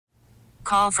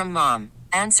Call from mom.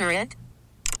 Answer it.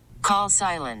 Call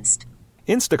silenced.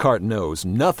 Instacart knows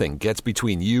nothing gets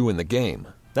between you and the game.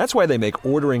 That's why they make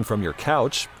ordering from your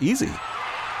couch easy.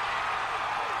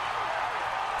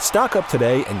 Stock up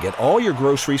today and get all your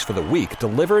groceries for the week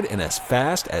delivered in as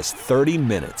fast as 30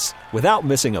 minutes without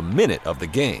missing a minute of the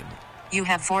game. You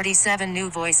have 47 new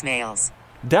voicemails.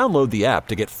 Download the app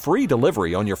to get free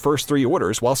delivery on your first 3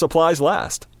 orders while supplies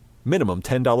last. Minimum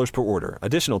 $10 per order.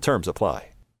 Additional terms apply.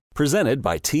 Presented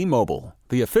by T-Mobile,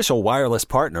 the official wireless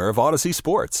partner of Odyssey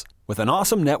Sports. With an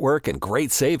awesome network and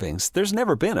great savings, there's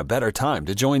never been a better time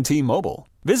to join T-Mobile.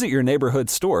 Visit your neighborhood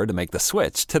store to make the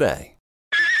switch today.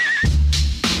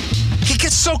 He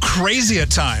gets so crazy at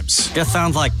times. Just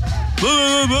sounds like... You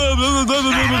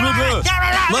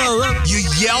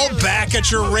yell back at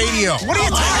your radio. What are you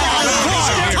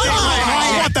talking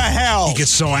about? What the hell? He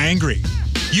gets so angry.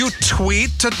 You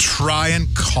tweet to try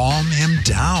and calm him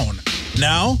down.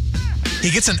 Now,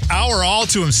 he gets an hour all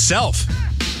to himself.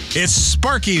 It's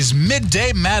Sparky's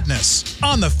Midday Madness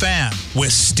on The Fan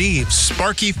with Steve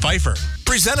Sparky Pfeiffer.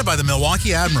 Presented by the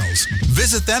Milwaukee Admirals.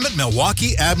 Visit them at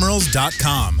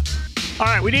milwaukeeadmirals.com. All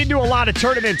right, we didn't do a lot of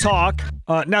tournament talk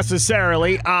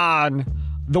necessarily on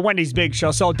the Wendy's Big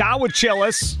Show. So down with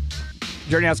Chillis.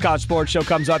 Journey House College Sports Show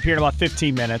comes up here in about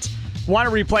 15 minutes. Want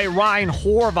to replay Ryan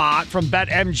Horvat from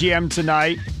BetMGM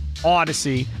tonight,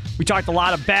 Odyssey. We talked a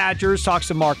lot of Badgers, talked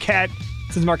some Marquette.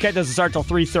 Since Marquette doesn't start till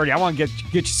 3:30, I want to get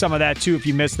you some of that too if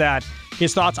you missed that.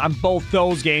 His thoughts on both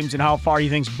those games and how far he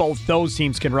thinks both those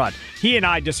teams can run. He and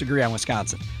I disagree on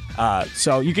Wisconsin.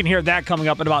 So you can hear that coming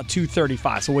up at about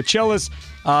 2:35. So with Chillis,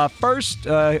 first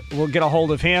we'll get a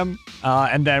hold of him,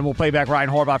 and then we'll play back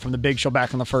Ryan Horvat from the Big Show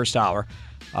back in the first hour.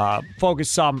 Focus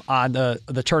some on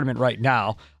the tournament right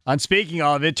now. And speaking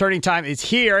of it, Turning Time is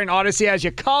here, and Odyssey has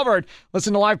you covered.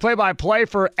 Listen to live play-by-play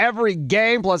for every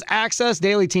game, plus access,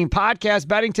 daily team podcast,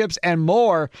 betting tips, and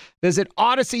more. Visit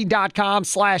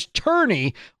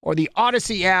Odyssey.com/tourney or the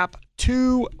Odyssey app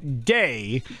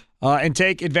today and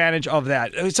take advantage of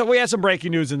that. So we had some breaking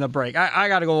news in the break. I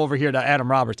got to go over here to Adam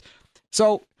Roberts.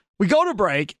 So we go to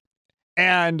break,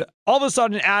 and all of a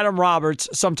sudden, Adam Roberts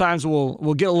sometimes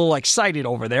will get a little excited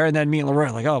over there, and then me and Leroy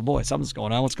are like, oh boy, something's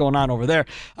going on. What's going on over there?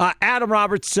 Adam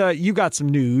Roberts, you got some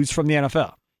news from the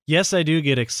NFL. Yes, I do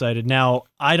get excited. Now,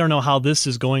 I don't know how this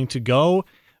is going to go,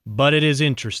 but it is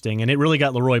interesting, and it really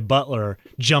got Leroy Butler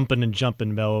jumping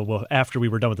after we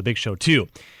were done with the Big Show, too.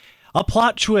 A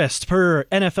plot twist per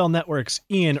NFL Network's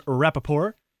Ian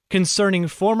Rappaport concerning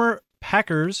former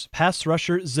Packers pass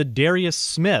rusher Zadarius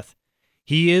Smith.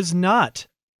 He is not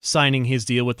signing his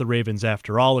deal with the Ravens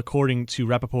after all. According to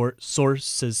Rappaport,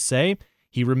 sources say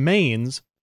he remains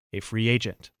a free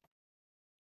agent.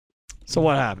 So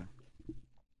what happened?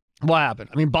 I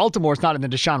mean, Baltimore's not in the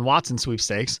Deshaun Watson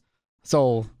sweepstakes,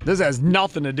 so this has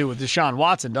nothing to do with Deshaun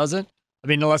Watson, does it? I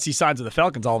mean, unless he signs with the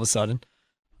Falcons all of a sudden.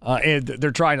 And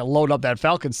they're trying to load up that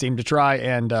Falcons team to try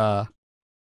and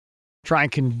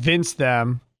convince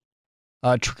them,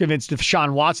 convince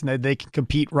Deshaun Watson that they can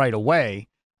compete right away,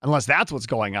 unless that's what's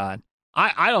going on.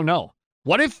 I don't know.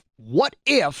 What if,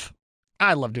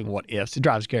 I love doing what ifs. It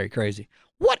drives Gary crazy.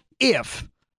 What if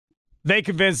they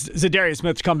convince Zadarius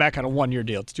Smith to come back on a 1-year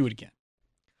deal? Let's do it again.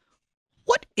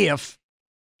 What if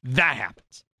that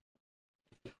happens?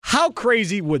 How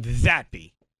crazy would that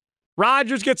be?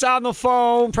 Rodgers gets on the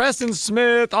phone, Preston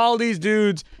Smith, all these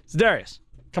dudes. Zadarius,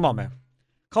 come on, man.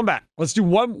 Come back. Let's do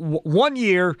one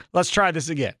year. Let's try this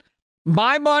again.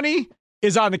 My money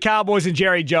is on the Cowboys and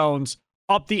Jerry Jones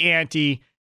up the ante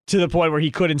to the point where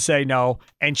he couldn't say no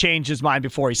and changed his mind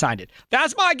before he signed it.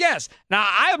 That's my guess. Now,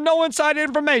 I have no inside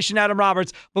information, Adam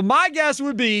Roberts, but my guess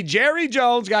would be Jerry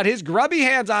Jones got his grubby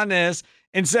hands on this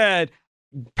and said,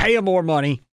 pay him more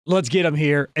money. Let's get him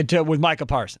here with Micah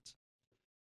Parsons.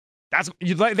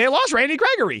 They lost Randy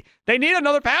Gregory. They need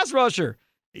another pass rusher.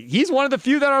 He's one of the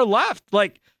few that are left.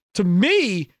 Like, to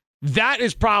me, that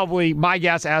is probably my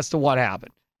guess as to what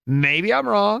happened. Maybe I'm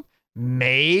wrong.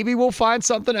 Maybe we'll find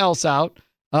something else out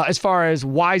as far as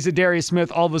why Zadarius Smith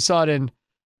all of a sudden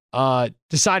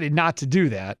decided not to do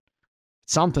that.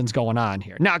 Something's going on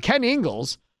here. Now, Ken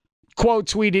Ingles quote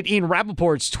tweeted Ian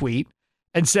Rappaport's tweet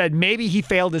and said maybe he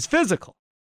failed his physical.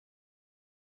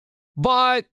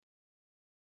 But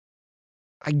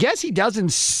I guess he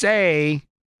doesn't say,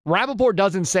 Rappaport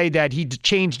doesn't say that he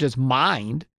changed his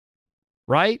mind,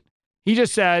 right? He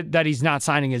just said that he's not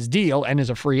signing his deal and is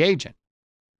a free agent.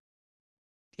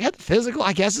 Yeah, the physical,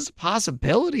 I guess, is a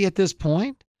possibility at this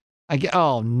point.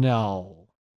 Oh, no.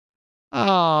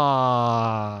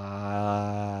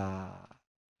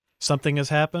 Something has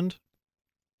happened?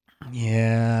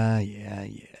 Yeah.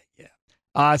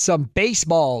 Some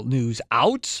baseball news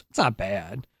out. It's not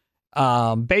bad.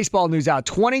 Baseball news out.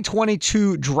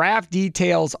 2022 draft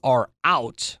details are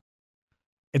out.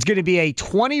 It's going to be a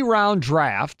 20-round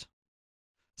draft.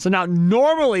 So now,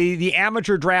 normally, the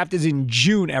amateur draft is in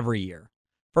June every year.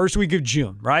 First week of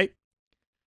June, right?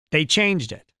 They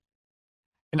changed it.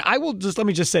 And let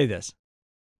me just say this.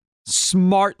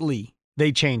 Smartly,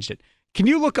 they changed it. Can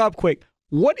you look up quick,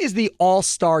 what is the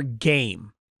All-Star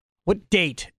Game? What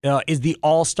date is the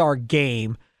All-Star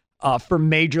Game for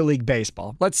Major League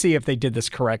Baseball? Let's see if they did this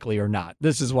correctly or not.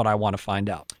 This is what I want to find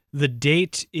out. The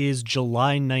date is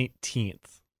July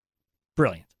 19th.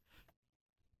 Brilliant.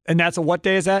 And that's what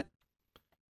day is that?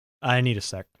 I need a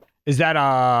sec. Is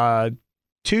that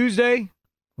Tuesday?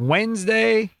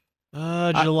 Wednesday?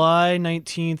 July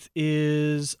 19th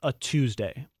is a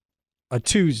Tuesday. A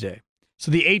Tuesday.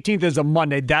 So the 18th is a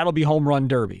Monday. That'll be Home Run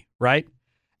Derby, right?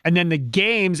 And then the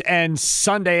games end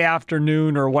Sunday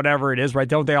afternoon or whatever it is, right?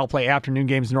 Don't they all play afternoon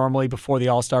games normally before the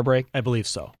All-Star break? I believe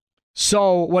so.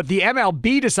 So what the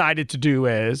MLB decided to do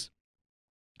is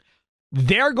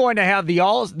they're going to have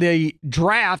the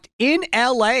draft in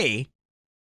LA.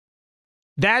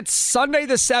 That's Sunday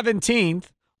the 17th,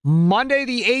 Monday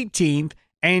the 18th,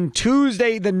 and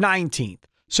Tuesday the 19th.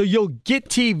 So you'll get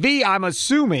TV, I'm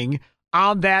assuming,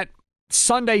 on that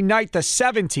Sunday night the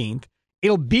 17th.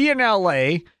 It'll be in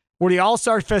LA where the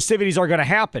All-Star festivities are going to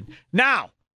happen. Now,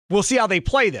 we'll see how they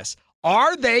play this.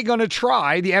 Are they going to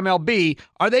try, the MLB,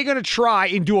 are they going to try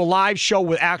and do a live show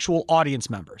with actual audience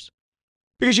members?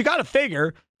 Because you got to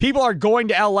figure people are going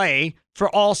to LA for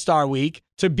All-Star Week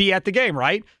to be at the game,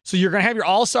 right? So you're going to have your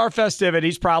All-Star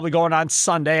festivities probably going on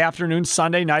Sunday afternoon,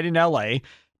 Sunday night in LA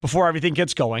before everything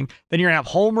gets going. Then you're going to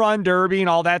have Home Run Derby and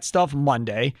all that stuff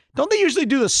Monday. Don't they usually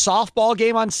do the softball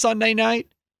game on Sunday night?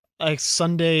 Like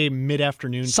Sunday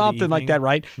mid-afternoon. Something like that,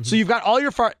 right? Mm-hmm. So you've got all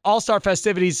your All-Star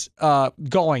festivities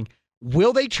going.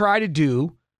 Will they try to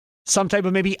do some type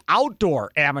of maybe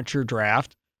outdoor amateur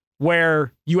draft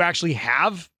where you actually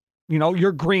have,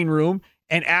 your green room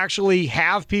and actually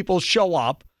have people show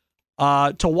up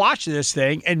to watch this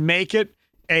thing and make it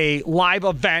a live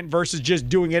event versus just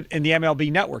doing it in the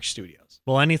MLB Network studios?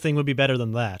 Well, anything would be better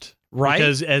than that. Right?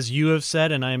 Because as you have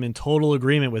said, and I am in total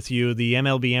agreement with you, the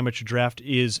MLB amateur draft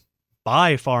is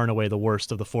by far and away the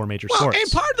worst of the four major sports.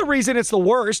 And part of the reason it's the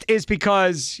worst is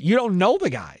because you don't know the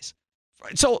guys.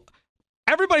 So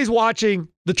everybody's watching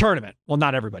the tournament. Well,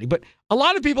 not everybody, but a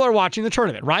lot of people are watching the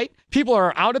tournament, right? People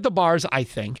are out at the bars, I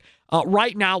think,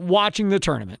 right now watching the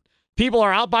tournament. People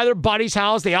are out by their buddy's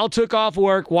house. They all took off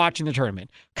work watching the tournament.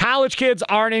 College kids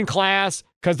aren't in class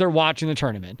because they're watching the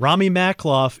tournament. Rami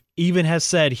Makloff even has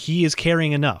said he is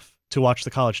carrying enough to watch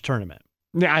the college tournament.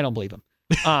 Yeah, I don't believe him.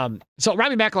 So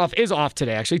Rami Makloff is off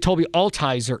today, actually. Toby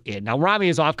Altizer in. Now, Rami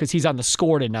is off because he's on the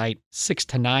Score tonight, 6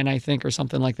 to 9, I think, or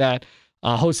something like that,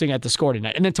 hosting at the Score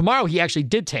tonight. And then tomorrow he actually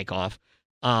did take off.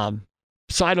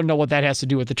 So I don't know what that has to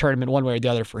do with the tournament one way or the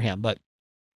other for him. But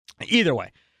either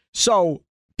way. So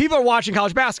people are watching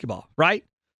college basketball, right?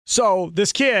 So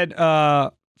this kid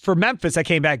for Memphis that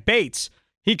came back, Bates,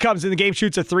 he comes in the game,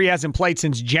 shoots a three, hasn't played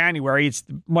since January. It's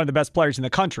one of the best players in the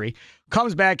country.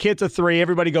 Comes back, hits a three.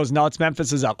 Everybody goes nuts.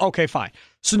 Memphis is up. Okay, fine.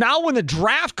 So now when the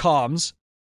draft comes,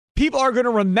 people are going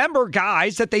to remember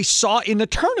guys that they saw in the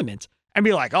tournament and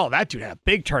be like, oh, that dude had a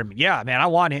big tournament. Yeah, man, I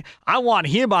want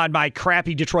him on my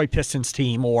crappy Detroit Pistons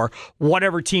team or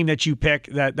whatever team that you pick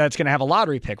that's going to have a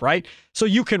lottery pick, right? So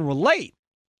you can relate.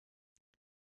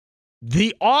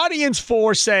 The audience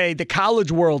for, say, the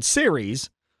College World Series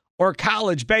or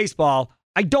college baseball,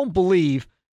 I don't believe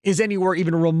is anywhere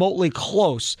even remotely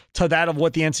close to that of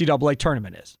what the NCAA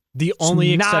tournament is.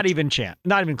 Not even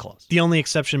close. The only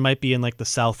exception might be in like the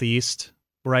Southeast,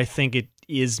 where I think it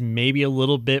is maybe a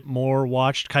little bit more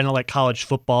watched, kind of like college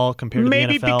football compared to the NFL.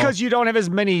 Maybe because you don't have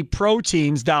as many pro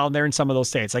teams down there in some of those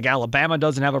states. Like Alabama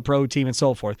doesn't have a pro team and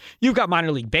so forth. You've got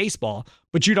minor league baseball,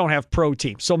 but you don't have pro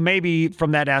teams. So maybe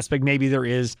from that aspect, maybe there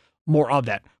is more of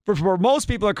that. But for most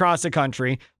people across the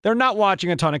country, they're not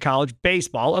watching a ton of college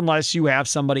baseball unless you have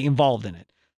somebody involved in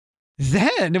it.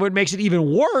 Then what makes it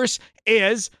even worse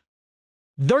is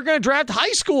they're going to draft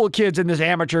high school kids in this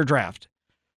amateur draft.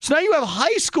 So now you have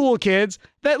high school kids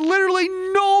that literally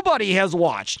nobody has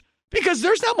watched because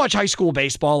there's not much high school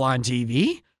baseball on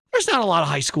TV. There's not a lot of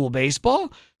high school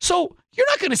baseball. So you're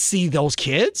not going to see those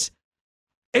kids.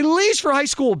 At least for high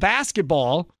school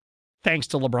basketball, thanks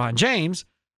to LeBron James,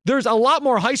 there's a lot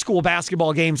more high school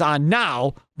basketball games on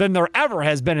now than there ever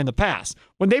has been in the past.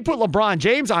 When they put LeBron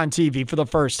James on TV for the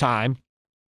first time,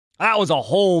 that was a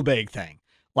whole big thing.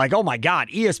 Like, oh my God,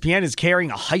 ESPN is carrying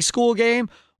a high school game?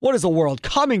 What is the world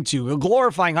coming to?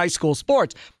 Glorifying high school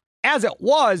sports. As it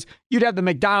was, you'd have the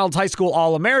McDonald's High School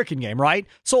All-American game, right?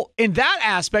 So in that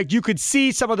aspect, you could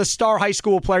see some of the star high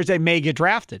school players that may get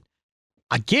drafted.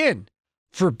 Again,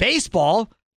 for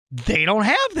baseball, they don't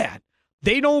have that.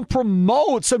 They don't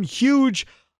promote some huge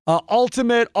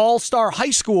ultimate all-star high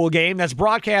school game that's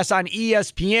broadcast on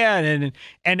ESPN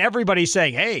and everybody's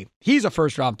saying, hey, he's a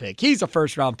first-round pick. He's a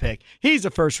first-round pick. He's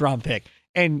a first-round pick.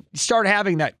 And start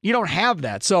having that. You don't have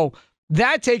that. So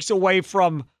that takes away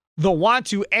from the want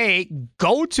to, A,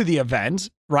 go to the event,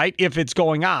 right, if it's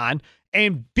going on,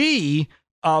 and B,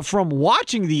 from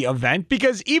watching the event,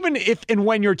 because even if and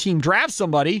when your team drafts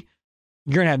somebody,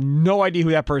 you're going to have no idea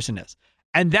who that person is.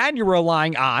 And then you're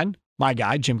relying on my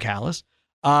guy, Jim Callis,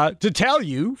 to tell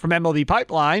you from MLB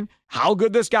Pipeline how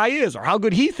good this guy is or how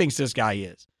good he thinks this guy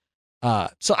is.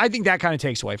 So I think that kind of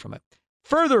takes away from it.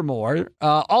 Furthermore,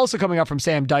 also coming up from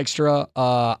Sam Dykstra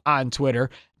on Twitter,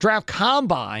 Draft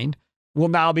Combine will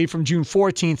now be from June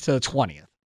 14th to the 20th.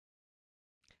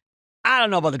 I don't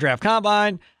know about the Draft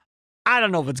Combine. I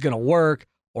don't know if it's going to work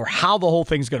or how the whole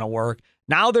thing's going to work.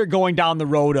 Now they're going down the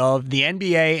road of the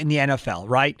NBA and the NFL,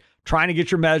 right? Trying to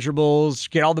get your measurables,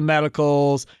 get all the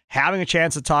medicals, having a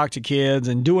chance to talk to kids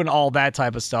and doing all that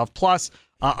type of stuff. Plus,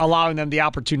 allowing them the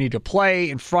opportunity to play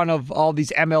in front of all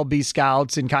these MLB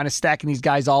scouts and kind of stacking these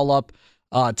guys all up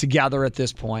together at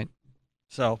this point.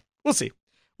 So we'll see.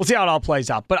 We'll see how it all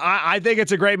plays out. But I think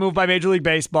it's a great move by Major League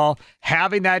Baseball,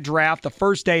 having that draft, the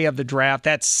first day of the draft,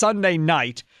 that Sunday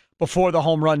night before the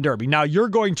Home Run Derby. Now, you're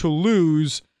going to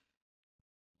lose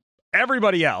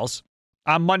everybody else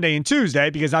on Monday and Tuesday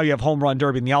because now you have Home Run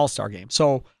Derby in the All-Star game.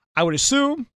 So I would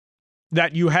assume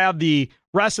that you have the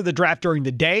rest of the draft during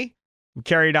the day,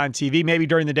 carry it on TV, maybe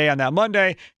during the day on that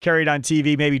Monday, carry it on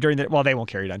TV, maybe during the, well, they won't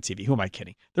carry it on TV. Who am I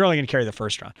kidding? They're only going to carry the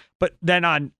first round. But then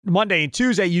on Monday and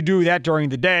Tuesday, you do that during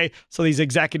the day so these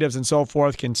executives and so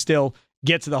forth can still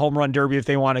get to the Home Run Derby if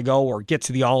they want to go or get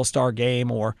to the All-Star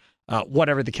game or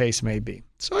whatever the case may be.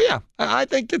 So, yeah, I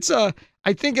think it's a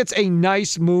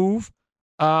nice move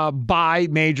by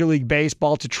Major League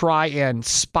Baseball to try and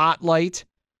spotlight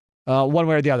one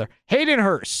way or the other. Hayden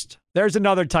Hurst. There's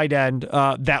another tight end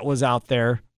that was out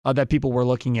there that people were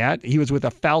looking at. He was with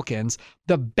the Falcons.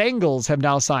 The Bengals have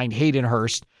now signed Hayden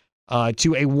Hurst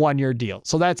to a 1-year deal.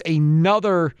 So that's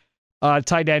another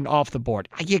tight end off the board.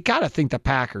 You got to think the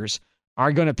Packers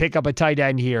are going to pick up a tight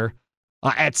end here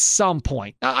at some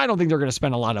point. Now, I don't think they're going to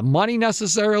spend a lot of money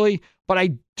necessarily, but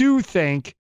I do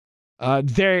think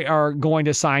they are going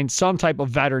to sign some type of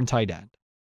veteran tight end,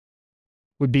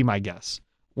 would be my guess.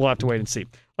 We'll have to wait and see.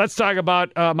 Let's talk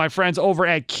about my friends over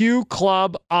at Q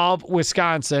Club of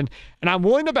Wisconsin. And I'm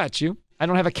willing to bet you, I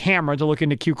don't have a camera to look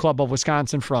into Q Club of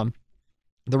Wisconsin from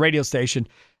the radio station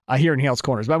here in Hales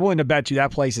Corners, but I'm willing to bet you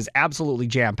that place is absolutely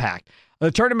jam-packed.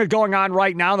 The tournament going on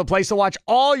right now, the place to watch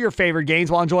all your favorite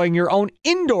games while enjoying your own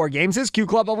indoor games is Q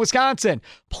Club of Wisconsin.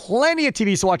 Plenty of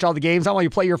TVs to watch all the games while you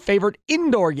play your favorite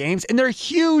indoor games in their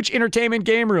huge entertainment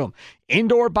game room.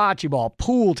 Indoor bocce ball,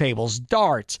 pool tables,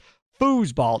 darts,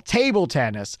 foosball, table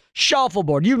tennis,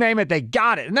 shuffleboard, you name it, they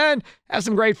got it. And then have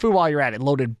some great food while you're at it.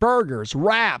 Loaded burgers,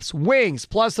 wraps, wings,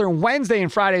 plus their Wednesday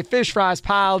and Friday fish fries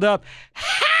piled up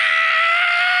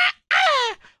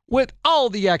with all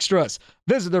the extras.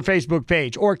 Visit their Facebook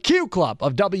page or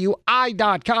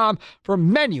QClubofWI.com for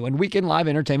menu and weekend live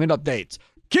entertainment updates.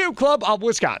 Q Club of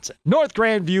Wisconsin, North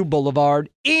Grandview Boulevard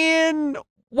in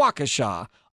Waukesha.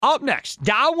 Up next,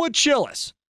 Downwood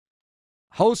Chillis,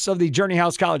 hosts of the Journey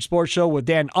House College Sports Show with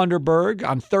Dan Underberg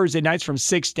on Thursday nights from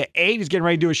 6 to 8. He's getting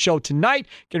ready to do a show tonight,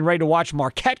 getting ready to watch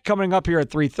Marquette coming up here at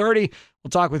 3:30.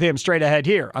 We'll talk with him straight ahead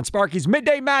here on Sparky's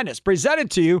Midday Madness,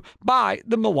 presented to you by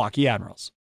the Milwaukee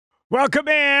Admirals. Welcome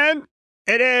in.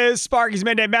 It is Sparky's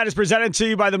Midday Madness, presented to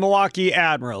you by the Milwaukee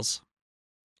Admirals.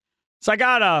 So I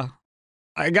gotta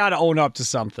own up to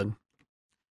something.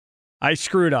 I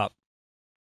screwed up,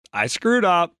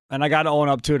 and I gotta own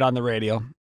up to it on the radio.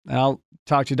 And I'll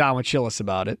talk to Downwood Chillis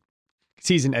about it, because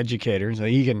he's an educator, so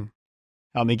he can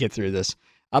help me get through this.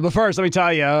 But first, let me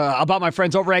tell you about my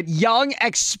friends over at Young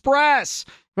Express.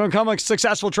 You're going to become a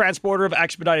successful transporter of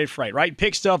expedited freight, right?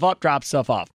 Pick stuff up, drop stuff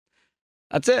off.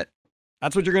 That's it.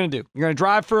 That's what you're going to do. You're going to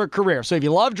drive for a career. So if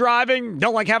you love driving,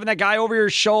 don't like having that guy over your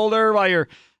shoulder while you're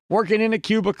working in a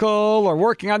cubicle or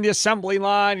working on the assembly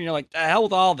line, and you're like, the hell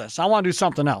with all this. I want to do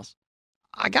something else.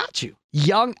 I got you.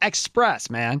 Young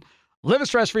Express, man. Live a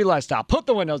stress-free lifestyle. Put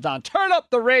the windows down. Turn up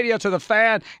the radio to the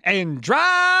fan and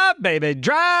drive, baby,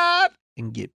 drive,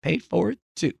 and get paid for it,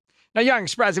 too. Now, Young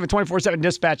Express, have a 24/7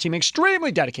 dispatch team,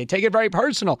 extremely dedicated. Take it very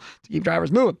personal to keep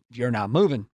drivers moving. If you're not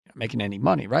moving, you're not making any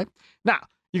money, right? Now,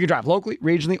 You can drive locally,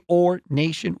 regionally, or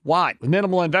nationwide. With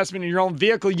minimal investment in your own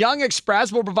vehicle, Young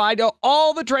Express will provide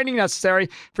all the training necessary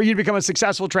for you to become a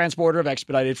successful transporter of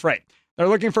expedited freight. They're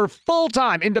looking for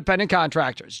full-time independent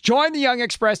contractors. Join the Young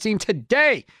Express team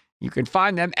today. You can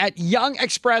find them at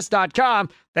youngexpress.com.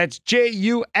 That's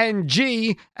Jung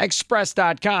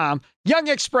Express.com. Young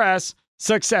Express,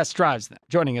 success drives them.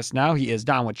 Joining us now, he is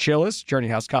Don Chillis, Journey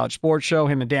House College Sports Show.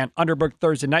 Him and Dan Underbrook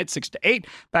Thursday night, 6 to 8.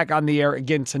 Back on the air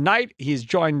again tonight. He's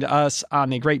joined us on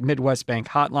the Great Midwest Bank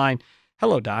Hotline.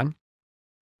 Hello, Don.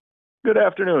 Good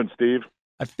afternoon, Steve.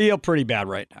 I feel pretty bad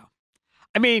right now.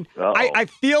 I mean, I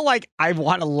feel like I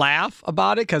want to laugh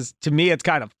about it because to me it's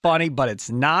kind of funny, but it's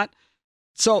not.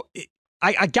 So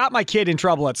I got my kid in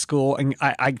trouble at school, and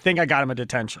I think I got him a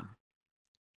detention.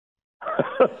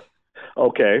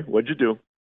 Okay, what'd you do?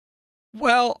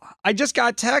 Well, I just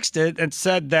got texted and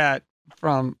said that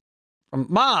from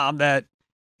Mom that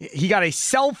he got a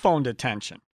cell phone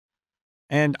detention.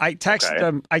 And I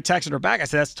texted her back. I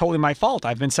said, that's totally my fault.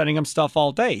 I've been sending him stuff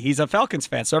all day. He's a Falcons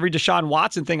fan. So every Deshaun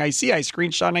Watson thing I see, I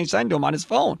screenshot and I send to him on his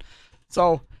phone.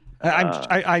 So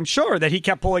I'm sure that he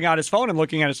kept pulling out his phone and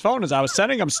looking at his phone as I was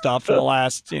sending him stuff for the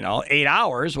last, 8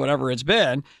 hours, whatever it's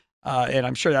been. And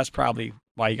I'm sure that's probably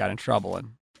why he got in trouble.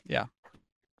 And yeah,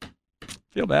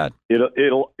 feel bad.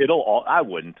 It'll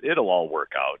all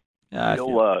work out. Yeah,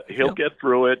 he'll get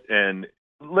through it. And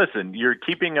listen, you're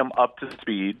keeping him up to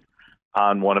speed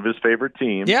on one of his favorite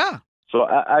teams. Yeah. So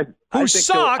I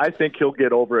think he'll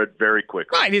get over it very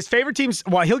quickly. Right. His favorite teams,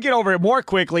 well, he'll get over it more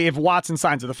quickly if Watson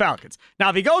signs with the Falcons. Now,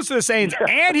 if he goes to the Saints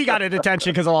and he got a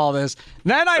detention because of all this,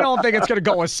 then I don't think it's going to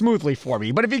go as smoothly for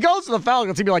me. But if he goes to the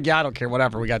Falcons, he'd be like, yeah, I don't care,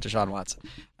 whatever. We got Deshaun Watson.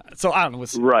 So I don't know.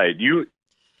 Right.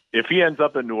 If he ends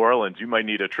up in New Orleans, you might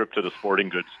need a trip to the sporting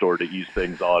goods store to ease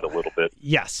things out a little bit.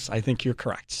 Yes, I think you're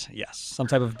correct. Yes. Some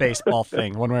type of baseball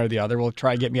thing, one way or the other, will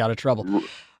try to get me out of trouble.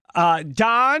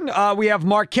 Don, we have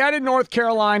Marquette in North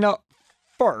Carolina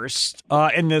first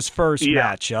in this first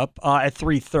matchup at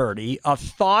 3:30.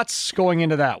 Thoughts going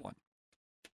into that one?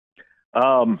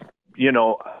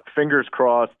 Fingers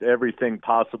crossed, everything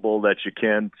possible that you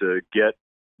can to get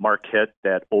Marquette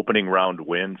that opening round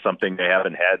win, something they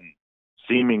haven't had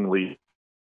seemingly.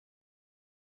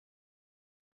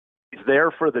 It's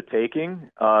there for the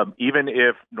taking. Even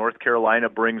if North Carolina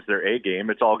brings their A game,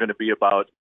 it's all going to be about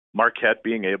Marquette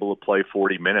being able to play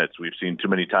 40 minutes. We've seen too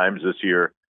many times this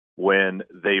year when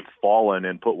they've fallen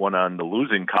and put one on the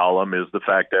losing column is the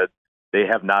fact that they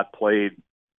have not played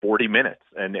 40 minutes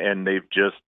and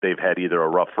they've had either a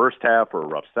rough first half or a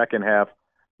rough second half,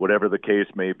 whatever the case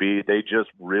may be. They just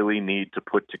really need to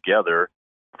put together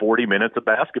 40 minutes of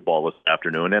basketball this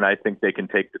afternoon, and I think they can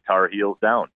take the Tar Heels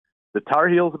down. The Tar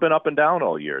Heels have been up and down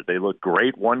all year. They look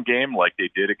great one game like they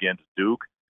did against Duke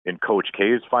in Coach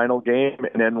K's final game,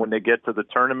 and then when they get to the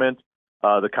tournament,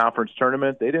 the conference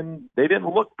tournament, they didn't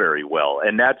look very well,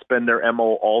 and that's been their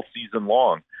MO all season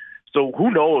long. So who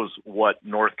knows what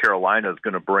North Carolina is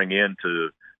going to bring into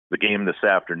the game this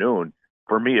afternoon.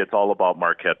 For me, it's all about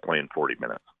Marquette playing 40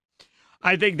 minutes.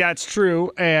 I think that's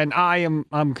true, and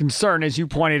I'm concerned, as you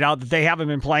pointed out, that they haven't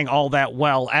been playing all that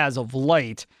well as of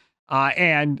late.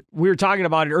 And we were talking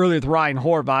about it earlier with Ryan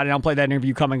Horvath, and I'll play that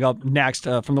interview coming up next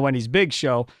from the Wendy's Big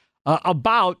Show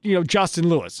about Justin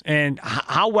Lewis and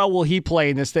how well will he play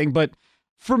in this thing. But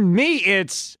for me,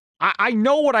 it's I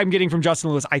know what I'm getting from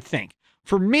Justin Lewis. I think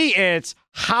for me, it's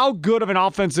how good of an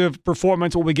offensive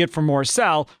performance will we get from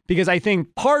Morsell? Because I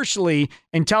think partially,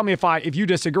 and tell me if you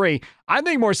disagree, I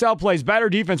think Morsell plays better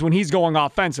defense when he's going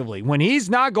offensively. When he's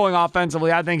not going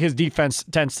offensively, I think his defense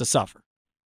tends to suffer.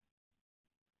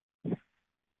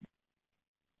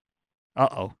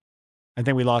 Uh-oh. I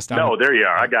think we lost Don. No, there you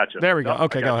are. I got you. There we go.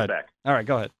 Okay, go ahead. Back. All right,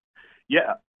 go ahead.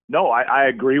 Yeah. No, I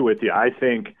agree with you. I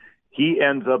think he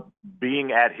ends up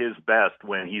being at his best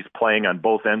when he's playing on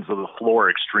both ends of the floor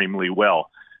extremely well.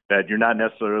 That you're not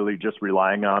necessarily just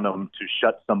relying on him to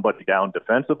shut somebody down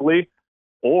defensively,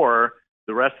 or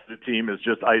the rest of the team is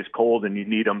just ice cold and you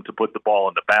need him to put the ball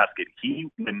in the basket.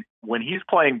 When he's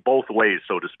playing both ways,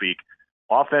 so to speak,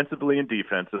 offensively and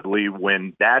defensively,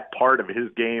 when that part of his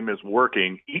game is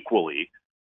working equally,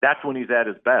 that's when he's at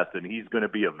his best, and he's going to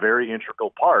be a very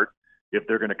integral part if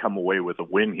they're going to come away with a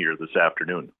win here this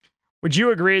afternoon. Would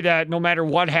you agree that no matter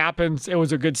what happens, it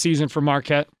was a good season for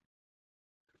Marquette?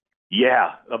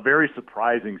 Yeah, a very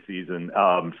surprising season,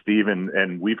 Steve,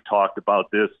 and we've talked about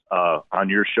this on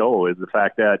your show, is the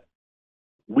fact that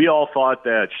we all thought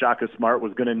that Shaka Smart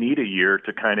was going to need a year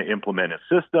to kind of implement a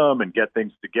system and get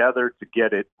things together to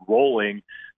get it rolling.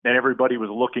 And everybody was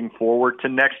looking forward to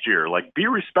next year. Like, be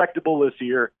respectable this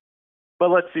year,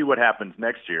 but let's see what happens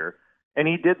next year. And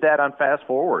he did that on Fast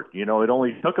Forward. It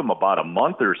only took him about a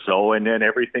month or so, and then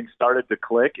everything started to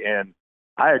click. And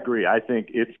I agree. I think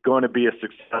it's going to be a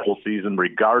successful season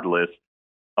regardless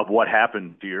of what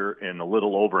happens here in a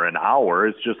little over an hour.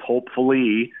 It's just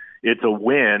hopefully it's a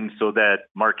win so that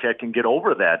Marquette can get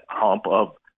over that hump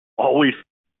of always.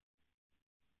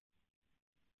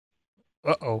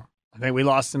 Uh-oh. I think we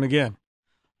lost him again.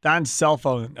 Don's cell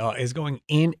phone is going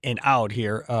in and out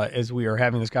here as we are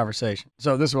having this conversation.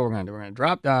 So this is what we're going to do. We're going to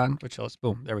drop Don Wojcielewicz.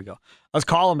 Boom. There we go. Let's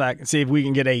call him back and see if we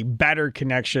can get a better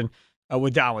connection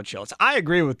with Don Wojcielewicz. I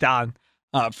agree with Don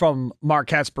from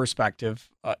Marquette's perspective.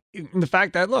 In the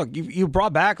fact that, look, you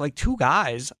brought back like two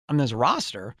guys on this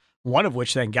roster, one of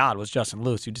which, thank God, was Justin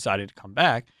Lewis, who decided to come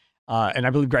back. And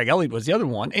I believe Greg Elliott was the other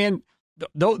one. And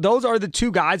those are the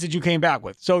two guys that you came back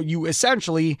with. So you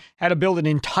essentially had to build an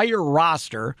entire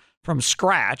roster from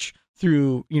scratch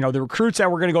through, the recruits that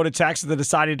were going to go to Texas that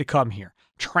decided to come here,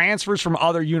 transfers from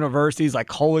other universities like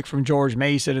Kolek from George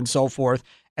Mason and so forth,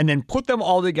 and then put them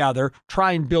all together,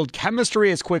 try and build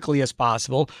chemistry as quickly as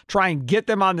possible, try and get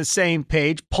them on the same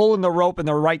page, pulling the rope in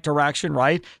the right direction,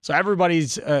 right? So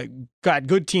everybody's got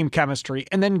good team chemistry,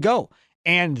 and then go.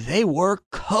 And they were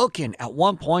cooking at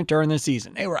one point during the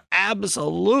season. They were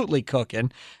absolutely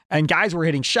cooking. And guys were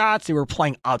hitting shots. They were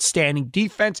playing outstanding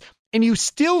defense. And you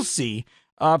still see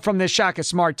from this Shaka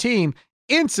Smart team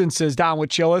instances, Don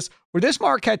Wojcielewicz, where this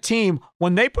Marquette team,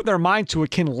 when they put their mind to it,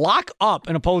 can lock up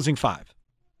an opposing five.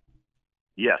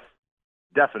 Yes,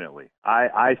 definitely.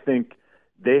 I think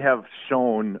they have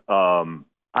shown on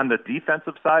the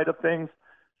defensive side of things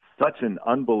such an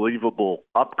unbelievable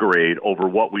upgrade over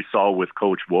what we saw with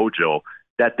Coach Wojo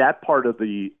that part of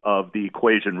the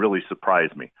equation really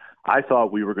surprised me. I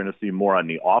thought we were going to see more on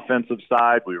the offensive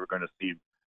side. We were going to see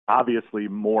obviously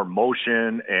more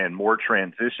motion and more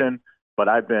transition, but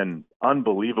I've been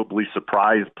unbelievably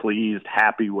surprised, pleased,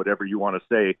 happy, whatever you want to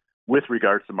say, with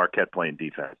regards to Marquette playing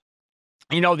defense.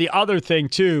 The other thing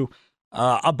too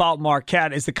about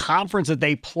Marquette is the conference that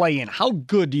they play in. How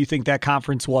good do you think that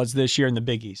conference was this year in the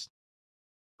Big East?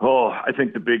 Oh, I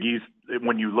think the Big East,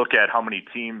 when you look at how many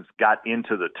teams got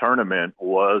into the tournament,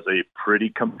 was a pretty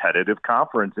competitive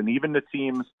conference. And even the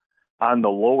teams on the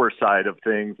lower side of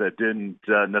things that didn't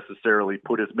necessarily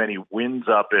put as many wins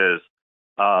up as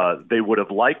they would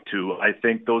have liked to, I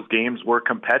think those games were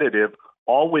competitive,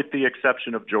 all with the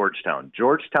exception of Georgetown.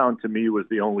 Georgetown, to me, was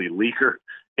the only leaguer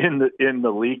in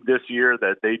the league this year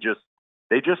that they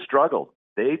just struggled.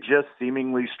 They just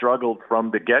seemingly struggled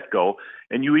from the get-go.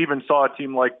 And you even saw a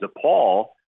team like DePaul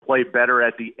play better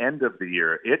at the end of the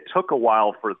year. It took a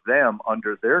while for them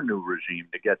under their new regime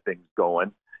to get things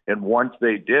going. And once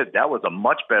they did, that was a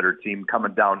much better team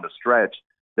coming down the stretch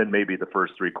than maybe the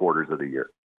first three quarters of the year.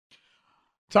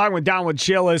 Talking with Don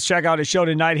Wojcielewicz. Check out his show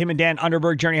tonight. Him and Dan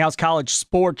Underberg, Journey House College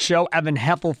Sports Show. Evan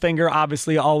Heffelfinger,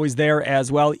 obviously always there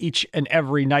as well, each and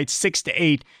every night, 6 to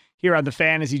 8 here on The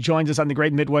Fan as he joins us on the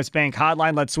Great Midwest Bank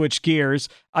Hotline. Let's switch gears.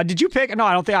 Did you pick? No,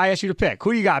 I don't think I asked you to pick.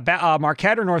 Who do you got,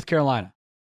 Marquette or North Carolina?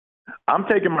 I'm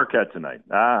taking Marquette tonight.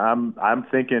 I'm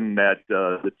thinking that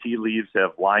the tea leaves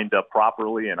have lined up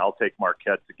properly, and I'll take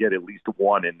Marquette to get at least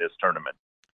one in this tournament.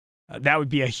 That would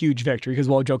be a huge victory because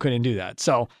Wojo couldn't do that.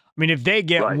 So, if they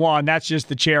get one, that's just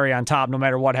the cherry on top, no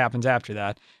matter what happens after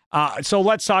that. So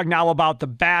let's talk now about the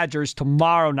Badgers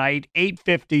tomorrow night,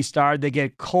 8:50 start. They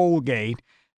get Colgate.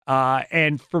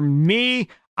 And for me,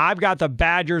 I've got the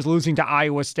Badgers losing to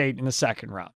Iowa State in the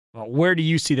second round. Well, where do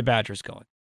you see the Badgers going?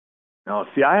 No,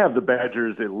 see, I have the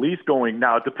Badgers at least going.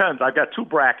 Now it depends. I've got two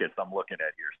brackets I'm looking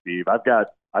at here, Steve.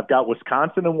 I've got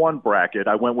Wisconsin in one bracket.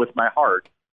 I went with my heart,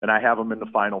 and I have them in the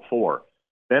Final Four.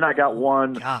 Then I got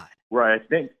one where I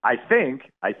think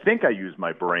I use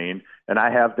my brain, and I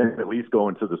have them at least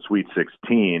going to the Sweet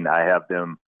 16. I have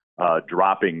them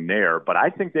dropping there, but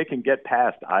I think they can get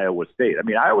past Iowa State.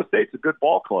 Iowa State's a good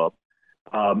ball club,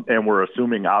 and we're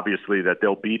assuming obviously that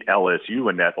they'll beat LSU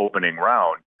in that opening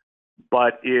round.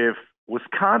 But if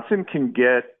Wisconsin can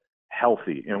get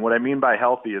healthy, and what I mean by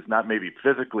healthy is not maybe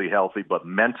physically healthy, but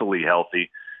mentally healthy,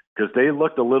 because they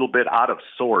looked a little bit out of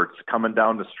sorts coming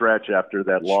down the stretch after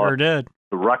that loss. Sure did.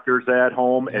 The Rutgers at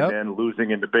home and then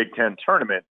losing in the Big Ten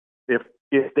tournament. If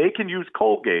they can use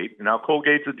Colgate, now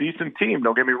Colgate's a decent team,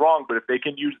 don't get me wrong, but if they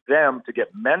can use them to get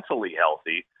mentally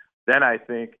healthy, then I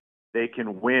think they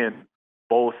can win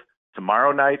both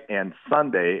tomorrow night and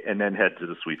Sunday and then head to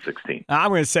the Sweet 16. I'm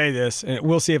going to say this, and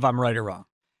we'll see if I'm right or wrong.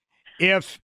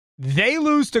 If they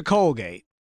lose to Colgate,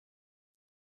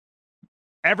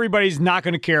 everybody's not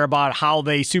going to care about how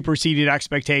they superseded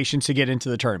expectations to get into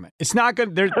the tournament. It's not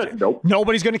going to, Nope.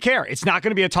 Nobody's going to care. It's not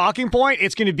going to be a talking point.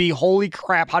 It's going to be, holy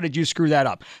crap, how did you screw that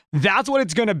up? That's what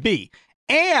it's going to be.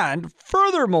 And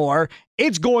furthermore,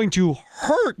 it's going to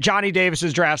hurt Johnny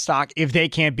Davis's draft stock if they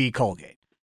can't beat Colgate.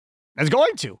 It's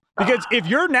going to. Because if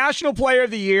you're National Player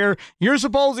of the Year, you're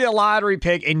supposedly a lottery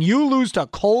pick, and you lose to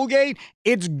Colgate,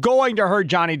 it's going to hurt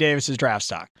Johnny Davis's draft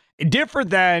stock. Different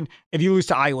than if you lose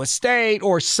to Iowa State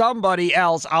or somebody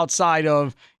else outside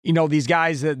of, these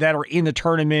guys that are in the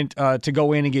tournament to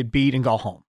go in and get beat and go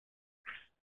home.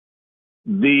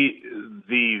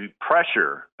 The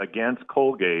pressure against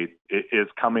Colgate is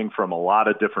coming from a lot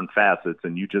of different facets,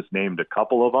 and you just named a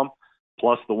couple of them,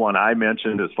 plus the one I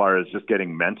mentioned as far as just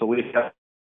getting mentally.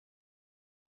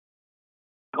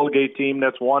 Colgate team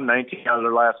that's won 19 out of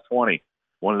their last 20.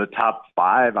 One of the top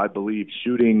 5, I believe,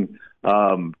 shooting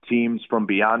teams from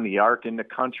beyond the arc in the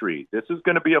country. This is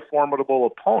going to be a formidable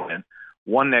opponent,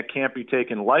 one that can't be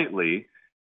taken lightly.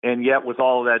 And yet, with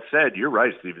all of that said, you're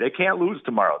right, Steve. They can't lose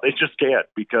tomorrow. They just can't,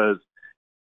 because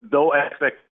though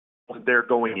they're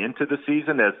going into the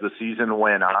season, as the season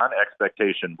went on,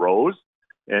 expectation rose,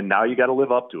 and now you got to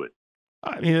live up to it.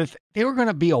 I mean, they were going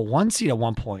to be a 1 seed at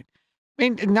one point. I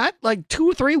mean, not like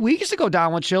 2 or 3 weeks ago,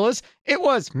 Don with Chillis, it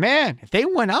was, man, if they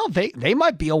went out, they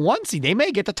might be a 1 seed. They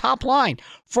may get the top line.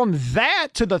 From that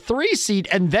to the 3 seed,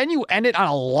 and then you end it on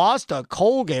a loss to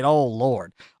Colgate. Oh,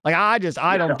 Lord. Like, I just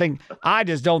don't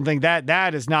think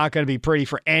that is not going to be pretty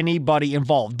for anybody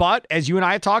involved. But as you and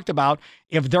I talked about,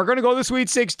 if they're going to go to the Sweet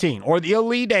 16 or the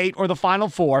Elite 8 or the Final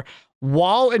Four,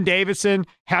 Wall and Davison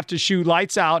have to shoot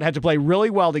lights out, have to play really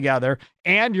well together,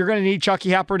 and you're going to need Chucky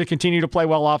Hepper to continue to play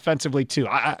well offensively too.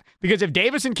 Because if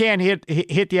Davison can't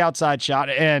hit the outside shot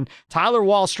and Tyler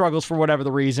Wall struggles for whatever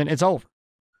the reason, it's over.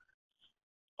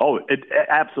 Oh,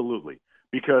 absolutely.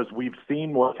 Because we've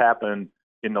seen what's happened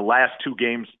in the last 2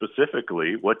 games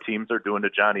specifically, what teams are doing to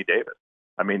Johnny Davis.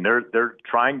 I mean, they're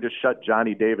trying to shut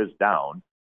Johnny Davis down,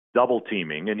 double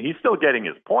teaming, and he's still getting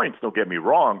his points, don't get me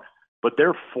wrong, but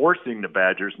they're forcing the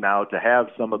Badgers now to have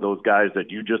some of those guys that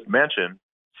you just mentioned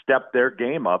step their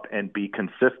game up and be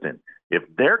consistent. If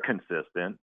they're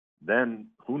consistent, then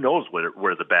who knows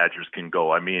where the Badgers can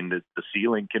go. I mean, the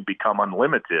ceiling can become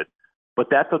unlimited, but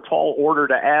that's a tall order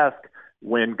to ask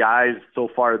when guys so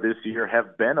far this year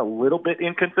have been a little bit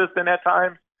inconsistent at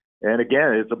times. And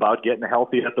again, it's about getting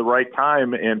healthy at the right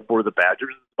time. And for the Badgers,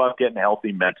 it's about getting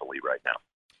healthy mentally right now.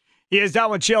 He is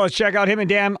Don with Chillis. Check out him and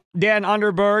Dan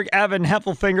Underberg, Evan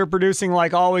Heffelfinger producing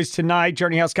like always tonight.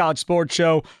 Journey House College Sports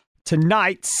Show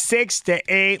tonight, 6 to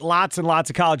 8. Lots and lots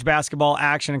of college basketball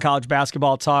action and college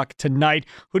basketball talk tonight.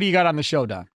 Who do you got on the show,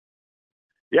 Don?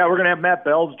 Yeah, we're going to have Matt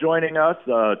Bells joining us,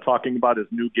 talking about his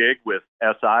new gig with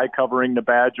SI, covering the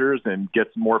Badgers, and get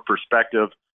some more perspective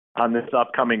on this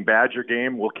upcoming Badger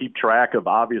game. We'll keep track of,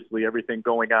 obviously, everything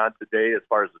going on today as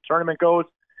far as the tournament goes.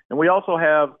 And we also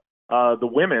have the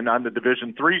women on the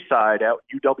Division III side at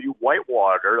UW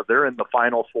Whitewater. They're in the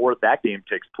Final Four. That game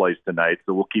takes place tonight,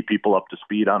 so we'll keep people up to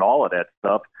speed on all of that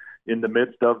stuff in the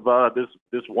midst of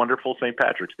this wonderful St.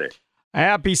 Patrick's Day.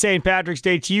 Happy St. Patrick's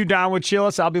Day to you, Don with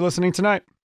Chillis. I'll be listening tonight.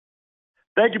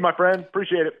 Thank you, my friend.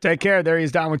 Appreciate it. Take care. There he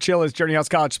is, Don with Chillis, Journey House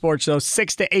College Sports Show,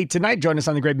 6 to 8 tonight. Join us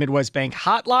on the Great Midwest Bank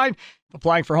Hotline.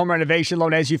 Applying for home renovation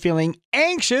loan as you feeling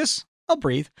anxious, I'll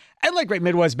breathe. And let Great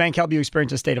Midwest Bank help you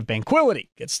experience a state of banquility.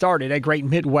 Get started at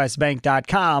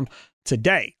greatmidwestbank.com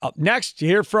today. Up next, you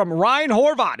hear from Ryan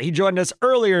Horvat. He joined us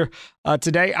earlier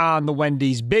today on the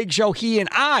Wendy's Big Show. He and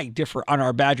I differ on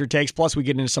our Badger takes, plus we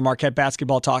get into some Marquette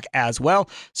basketball talk as well.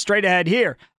 Straight ahead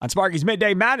here on Sparky's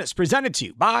Midday Madness, presented to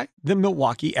you by the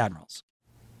Milwaukee Admirals.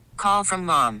 Call from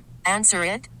mom. Answer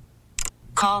it.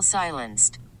 Call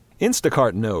silenced.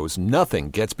 Instacart knows nothing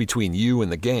gets between you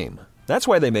and the game. That's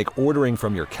why they make ordering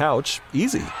from your couch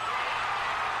easy.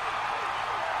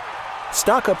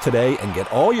 Stock up today and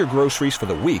get all your groceries for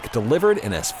the week delivered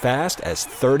in as fast as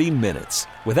 30 minutes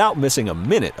without missing a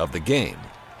minute of the game.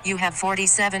 You have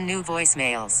 47 new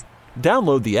voicemails.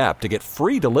 Download the app to get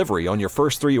free delivery on your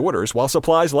first 3 orders while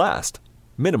supplies last.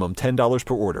 Minimum $10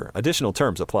 per order. Additional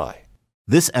terms apply.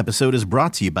 This episode is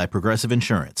brought to you by Progressive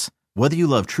Insurance. Whether you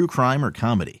love true crime or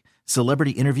comedy,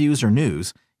 celebrity interviews or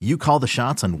news, you call the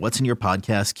shots on what's in your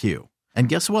podcast queue. And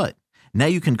guess what? Now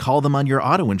you can call them on your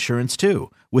auto insurance too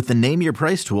with the Name Your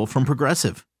Price tool from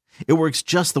Progressive. It works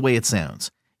just the way it sounds.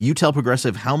 You tell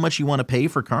Progressive how much you want to pay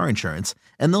for car insurance,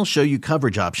 and they'll show you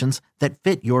coverage options that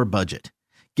fit your budget.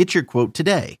 Get your quote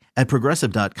today at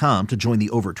Progressive.com to join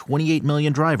the over 28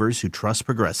 million drivers who trust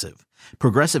Progressive.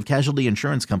 Progressive Casualty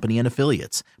Insurance Company and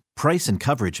Affiliates. Price and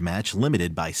coverage match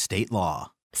limited by state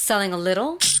law. Selling a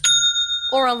little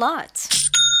or a lot?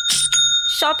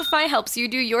 Shopify helps you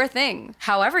do your thing,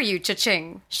 however you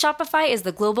cha-ching. Shopify is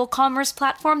the global commerce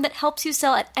platform that helps you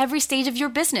sell at every stage of your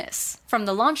business. From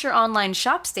the launch your online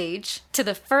shop stage, to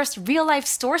the first real-life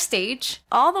store stage,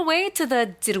 all the way to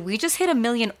the did we just hit 1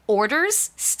 million orders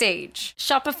stage.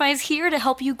 Shopify's here to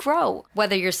help you grow.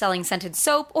 Whether you're selling scented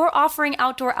soap or offering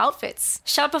outdoor outfits,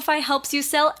 Shopify helps you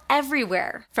sell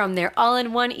everywhere. From their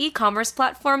all-in-one e-commerce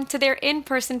platform to their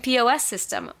in-person POS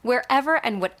system, wherever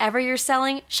and whatever you're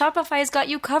selling, Shopify's got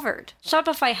you covered.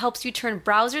 Shopify helps you turn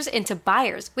browsers into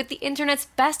buyers with the internet's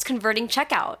best converting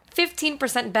checkout.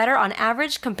 15% better on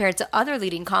average compared to other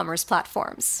leading commerce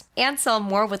platforms. And sell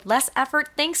more with less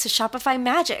effort thanks to Shopify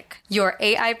Magic, your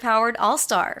AI-powered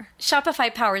all-star.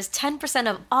 Shopify powers 10%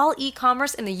 of all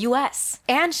e-commerce in the US.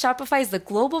 And Shopify is the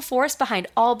global force behind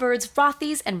Allbirds,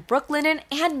 Rothy's, and Brooklinen,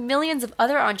 and millions of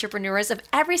other entrepreneurs of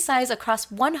every size across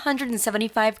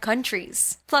 175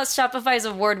 countries. Plus, Shopify's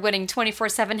award-winning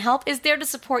 24/7 help is there to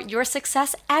support your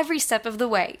success every step of the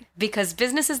way. Because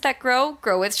businesses that grow,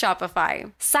 grow with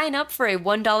Shopify. Sign up for a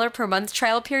 $1 per month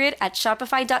trial period at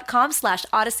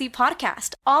shopify.com/Odyssey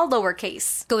Podcast, all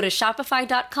lowercase. Go to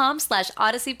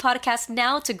shopify.com/Odyssey Podcast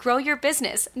now to grow your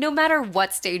business, no matter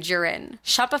what stage you're in.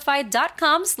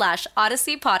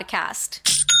 Shopify.com/Odyssey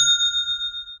Podcast.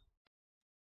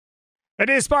 It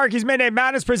is Sparky's Midday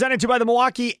Madness, presented to you by the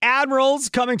Milwaukee Admirals,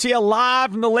 coming to you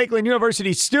live from the Lakeland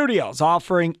University studios,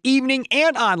 offering evening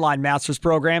and online master's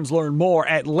programs. Learn more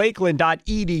at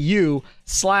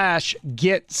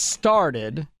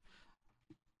lakeland.edu/get-started.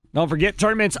 Don't forget,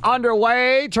 tournaments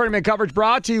underway. Tournament coverage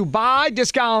brought to you by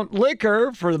Discount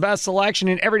Liquor. For the best selection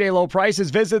and everyday low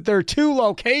prices, visit their 2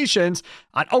 locations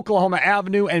on Oklahoma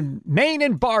Avenue and Main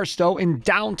and Barstow in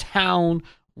downtown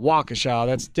Waukesha.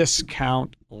 That's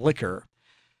Discount Liquor.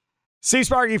 C.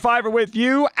 Sparky Fiver with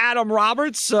you. Adam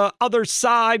Roberts, other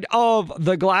side of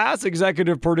the glass,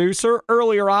 executive producer.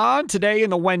 Earlier on today in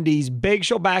the Wendy's Big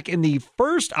Show, back in the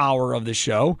first hour of the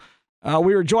show,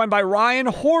 we were joined by Ryan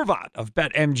Horvat of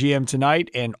BetMGM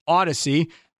tonight and Odyssey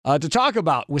to talk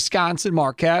about Wisconsin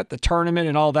Marquette, the tournament,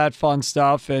 and all that fun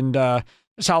stuff, and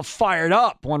just how fired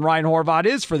up when Ryan Horvat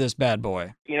is for this bad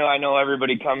boy. You know, I know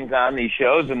everybody comes on these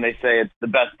shows and they say it's the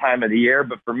best time of the year,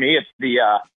 but for me, it's the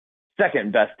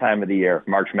second best time of the year,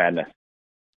 March Madness.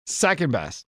 Second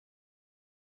best.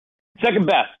 Second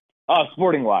best,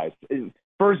 sporting-wise.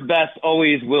 First best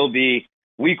always will be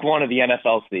week 1 of the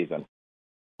NFL season.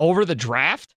 Over the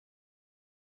draft?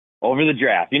 Over the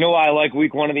draft. You know why I like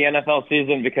week 1 of the NFL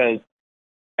season? Because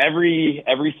every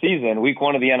season, week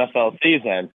 1 of the NFL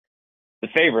season, the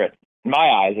favorite, in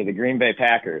my eyes, are the Green Bay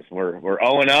Packers. We're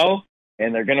 0-0,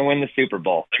 and they're going to win the Super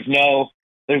Bowl.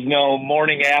 There's no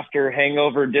morning after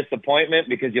hangover disappointment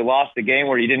because you lost a game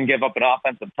where you didn't give up an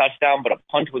offensive touchdown, but a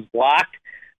punt was blocked.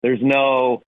 There's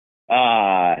no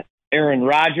Aaron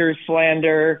Rodgers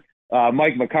slander,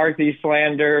 Mike McCarthy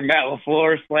slander, Matt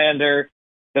LaFleur slander.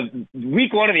 The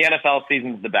week 1 of the NFL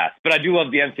season is the best, but I do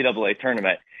love the NCAA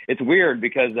tournament. It's weird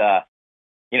because,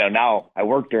 now I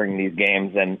work during these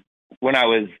games, and when I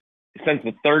was, since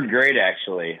the 3rd grade,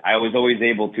 actually, I was always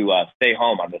able to stay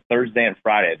home on the Thursday and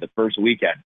Friday, the first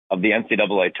weekend of the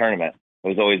NCAA tournament. It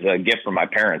was always a gift from my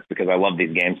parents because I love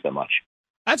these games so much.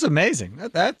 That's amazing.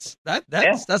 That's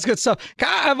good stuff. I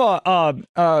have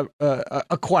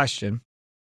a question,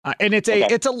 and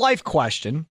it's a life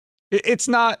question. It's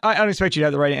not. I don't expect you to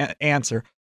have the right answer.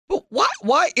 But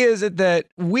why is it that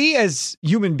we as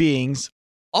human beings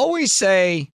always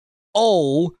say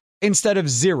 "oh" instead of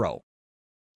 0?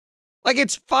 Like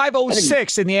it's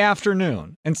 5:06 in the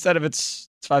afternoon instead of it's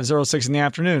 5:06 in the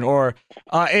afternoon. Or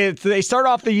if they start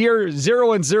off the year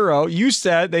 0-0, you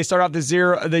said they start off the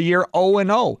year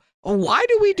 0-0. Why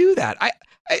do we do that?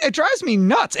 It drives me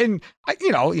nuts. And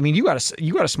you got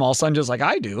a small son just like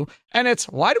I do, and it's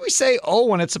why do we say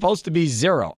when it's supposed to be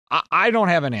 0? I don't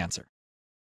have an answer.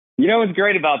 You know what's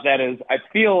great about that is I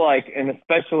feel like, and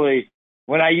especially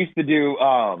when I used to do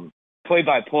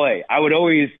play-by-play, I would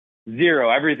always 0.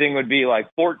 Everything would be like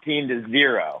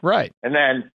 14-0. Right. And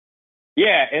then,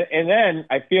 and then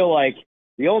I feel like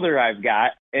the older I've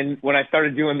got, and when I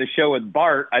started doing the show with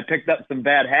Bart, I picked up some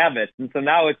bad habits. And so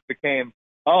now it's became,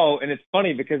 and it's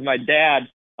funny because my dad,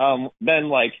 then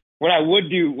like when I would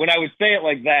say it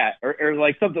like that, or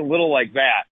like something little like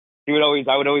that, I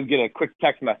would always get a quick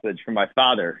text message from my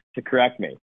father to correct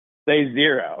me. Say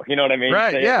 0. You know what I mean?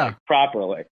 Right. Say yeah. it like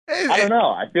properly. I don't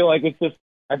know. I feel like it's just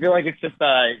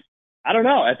I don't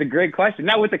know. That's a great question.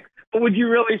 Now, what would you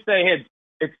really say?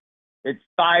 It's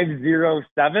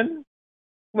 507.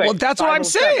 Well, that's what I'm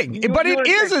saying. But it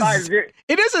is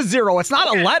a 0. It's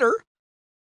not a letter.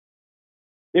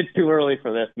 It's too early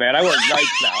for this, man. I work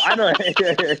nights now. I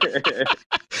don't.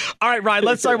 All right, Ryan,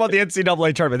 let's talk about the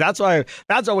NCAA tournament. That's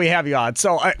why we have you on.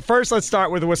 So first, let's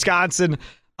start with Wisconsin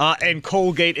and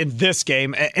Colgate in this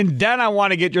game. And then I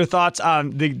want to get your thoughts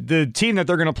on the team that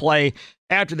they're going to play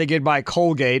after they get by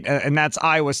Colgate, and that's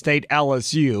Iowa State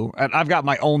LSU. And I've got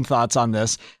my own thoughts on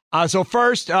this. So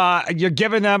first, you're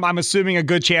giving them, I'm assuming, a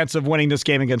good chance of winning this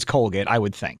game against Colgate, I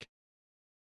would think.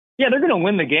 Yeah, they're going to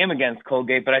win the game against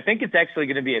Colgate, but I think it's actually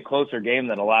going to be a closer game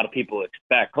than a lot of people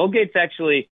expect. Colgate's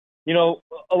actually,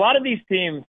 a lot of these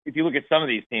teams, if you look at some of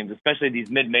these teams, especially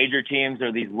these mid-major teams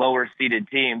or these lower-seeded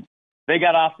teams, they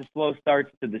got off to slow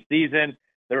starts to the season.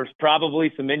 There was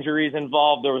probably some injuries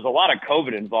involved. There was a lot of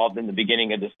COVID involved in the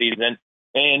beginning of the season,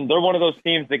 and they're one of those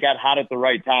teams that got hot at the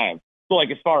right time. So, as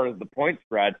far as the point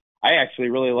spread, I actually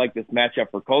really like this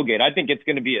matchup for Colgate. I think it's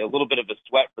going to be a little bit of a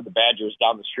sweat for the Badgers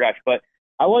down the stretch, but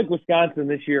I like Wisconsin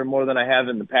this year more than I have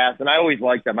in the past, and I always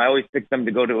like them. I always pick them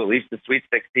to go to at least the Sweet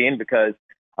 16 because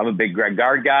I'm a big Greg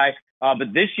Gard guy.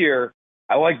 But this year,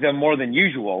 I like them more than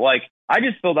usual. I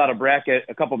just filled out a bracket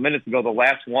a couple minutes ago, the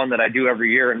last one that I do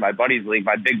every year in my buddies league,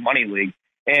 my big money league.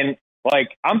 And,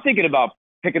 I'm thinking about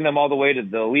picking them all the way to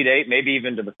the Elite Eight, maybe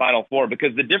even to the Final Four,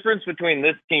 because the difference between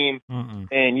this team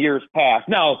and years past.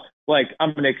 Now,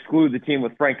 I'm going to exclude the team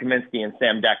with Frank Kaminsky and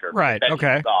Sam Decker. Right, that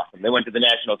okay. Was awesome. They went to the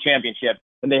national championship,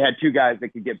 and they had two guys that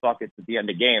could get buckets at the end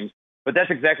of games. But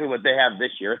that's exactly what they have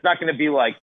this year. It's not going to be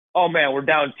like, oh, man, we're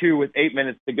down 2 with 8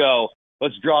 minutes to go.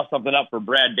 Let's draw something up for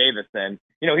Brad Davison.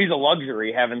 He's a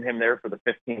luxury having him there for the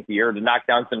 15th year to knock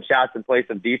down some shots and play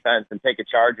some defense and take a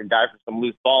charge and dive for some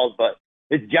loose balls. But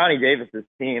it's Johnny Davis's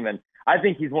team, and I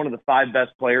think he's one of the 5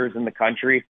 best players in the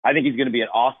country. I think he's going to be an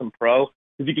awesome pro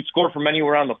because he could score from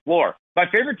anywhere on the floor. My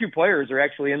favorite 2 players are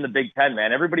actually in the Big Ten,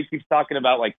 man. Everybody keeps talking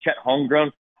about Chet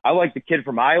Holmgren. I like the kid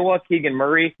from Iowa, Keegan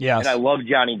Murray, and I love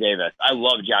Johnny Davis.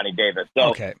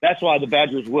 So That's why the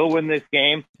Badgers will win this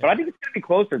game. But I think it's going to be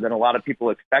closer than a lot of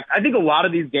people expect. I think a lot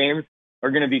of these games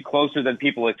are going to be closer than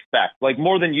people expect,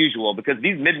 more than usual, because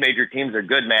these mid-major teams are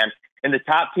good, man. And the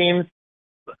top teams,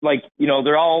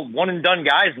 they're all one-and-done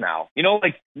guys now.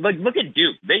 Look at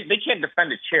Duke. They can't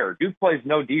defend a chair. Duke plays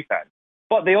no defense.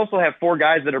 But they also have 4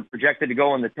 guys that are projected to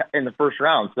go in the first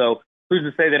round. So who's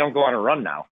to say they don't go on a run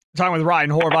now? Talking with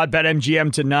Ryan Horvath,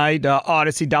 BetMGM tonight.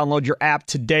 Odyssey, download your app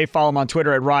today. Follow him on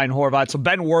Twitter at Ryan Horvath. So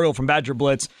Ben Worrell from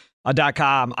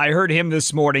BadgerBlitz.com. I heard him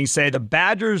this morning say the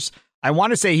Badgers, I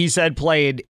want to say he said,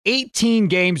 played 18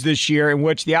 games this year in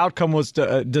which the outcome was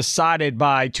decided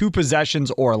by 2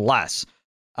 possessions or less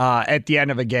at the end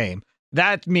of a game.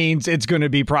 That means it's going to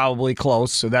be probably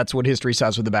close. So that's what history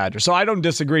says with the Badgers. So I don't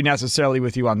disagree necessarily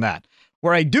with you on that.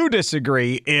 Where I do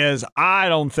disagree is I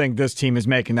don't think this team is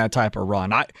making that type of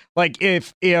run.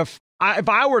 If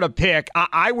I were to pick,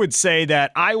 I would say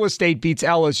that Iowa State beats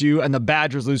LSU and the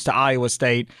Badgers lose to Iowa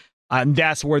State, and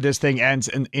that's where this thing ends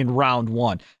in round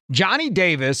 1. Johnny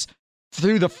Davis,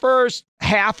 through the first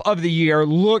half of the year,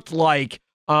 looked like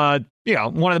one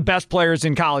of the best players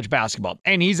in college basketball,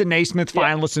 and he's a Naismith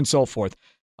finalist and so forth.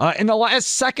 In the last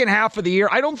second half of the year,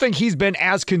 I don't think he's been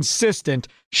as consistent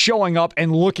showing up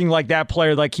and looking like that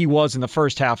player like he was in the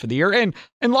first half of the year. And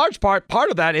in large part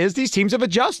of that is these teams have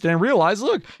adjusted and realized,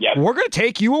 look, we're going to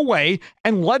take you away,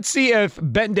 and let's see if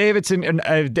Ben Davison and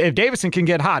if Davison can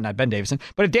get hot. Not Ben Davison,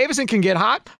 but if Davison can get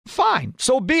hot, fine,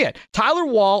 so be it. Tyler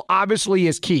Wall obviously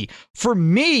is key. For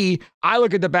me, I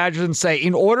look at the Badgers and say,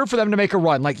 in order for them to make a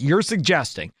run, like you're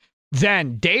suggesting,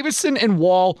 then Davison and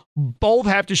Wall both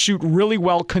have to shoot really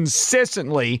well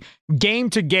consistently game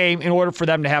to game in order for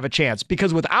them to have a chance.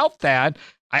 Because without that,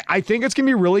 I think it's going to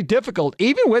be really difficult.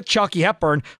 Even with Chucky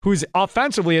Hepburn, who's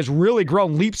offensively has really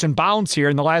grown leaps and bounds here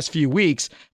in the last few weeks,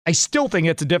 I still think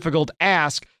it's a difficult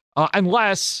ask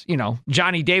unless,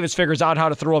 Johnny Davis figures out how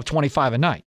to throw up 25 a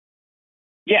night.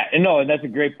 Yeah, and that's a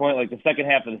great point. The second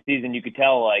half of the season, you could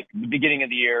tell, the beginning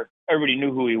of the year, everybody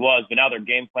knew who he was, but now they're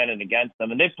game planning against them.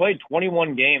 And they've played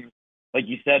 21 games, like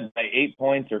you said, by 8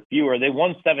 points or fewer. They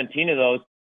won 17 of those.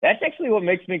 That's actually what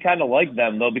makes me kind of like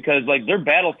them, though, because, they're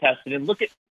battle-tested. And look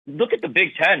at the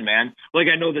Big Ten, man.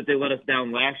 I know that they let us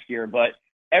down last year, but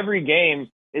every game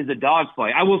is a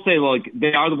dogfight. I will say,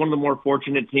 they are one of the more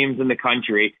fortunate teams in the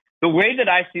country. The way that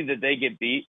I see that they get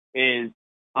beat is,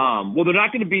 they're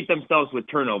not going to beat themselves with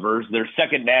turnovers. They're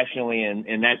second nationally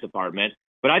in that department.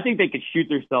 But I think they could shoot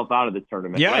themselves out of the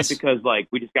tournament, right? Because,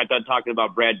 we just got done talking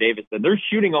about Brad Davison. They're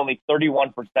shooting only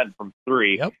 31% from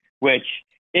 3, which,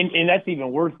 and that's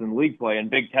even worse than league play and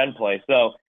Big Ten play.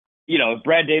 So, if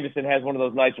Brad Davison has one of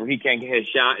those nights where he can't get his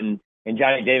shot and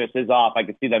Johnny Davis is off, I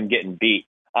could see them getting beat.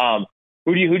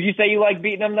 Who do you say you like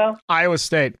beating them now? Iowa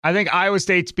State. I think Iowa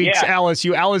State beats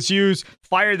LSU. LSU's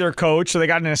fired their coach, so they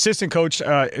got an assistant coach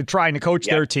trying to coach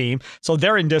their team. So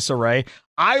they're in disarray.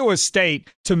 Iowa State,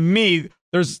 to me,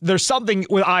 there's something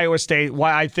with Iowa State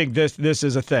why I think this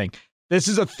is a thing. This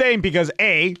is a thing because,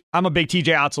 A, I'm a big TJ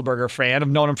Otzelberger fan. I've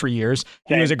known him for years.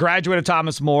 He was a graduate of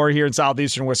Thomas More here in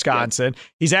southeastern Wisconsin. Yeah.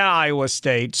 He's at Iowa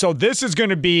State. So this is going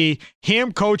to be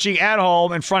him coaching at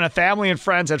home in front of family and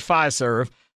friends at Fiserv,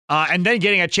 and then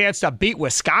getting a chance to beat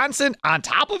Wisconsin on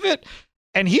top of it.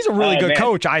 And he's a really good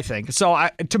coach, I think. So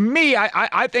to me,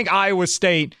 I think Iowa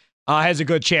State has a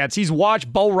good chance. He's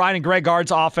watched Bo Ryan and Greg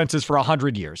Gard's offenses for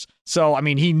 100 years. So, I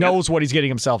mean, he knows what he's getting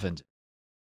himself into.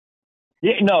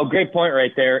 Yeah, no, great point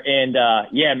right there. And,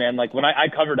 yeah, man, like when I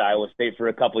covered Iowa State for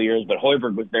a couple of years, but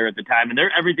Hoiberg was there at the time, and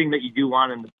they're everything that you do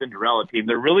want in the Cinderella team.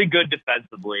 They're really good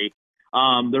defensively.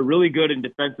 They're really good in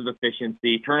defensive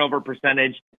efficiency, turnover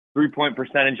percentage, 3-point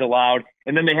percentage allowed.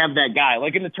 And then they have that guy.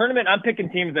 Like in the tournament, I'm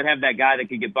picking teams that have that guy that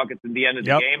could get buckets at the end of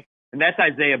the game. And that's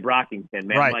Isaiah Brockington,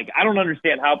 man. Right. Like, I don't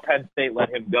understand how Penn State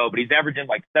let him go, but he's averaging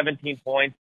like 17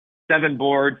 points, 7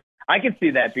 boards. I can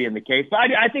see that being the case. But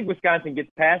I think Wisconsin gets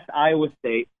past Iowa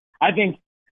State. I think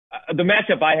the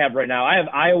matchup I have right now, I have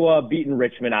Iowa beating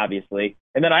Richmond, obviously.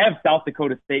 And then I have South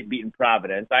Dakota State beating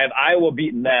Providence. I have Iowa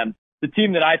beating them. The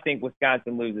team that I think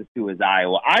Wisconsin loses to is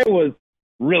Iowa. Iowa's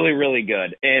really, really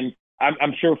good. And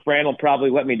I'm sure Fran will probably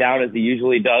let me down as he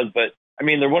usually does. But, I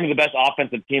mean, they're one of the best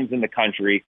offensive teams in the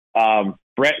country.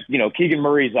 Keegan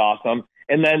Murray's awesome.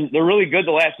 And then they're really good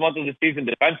the last month of the season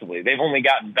defensively. They've only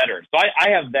gotten better. So I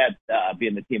have that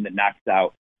being the team that knocks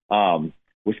out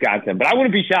Wisconsin. But I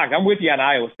wouldn't be shocked. I'm with you on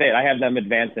Iowa State. I have them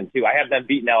advancing, too. I have them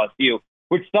beating LSU,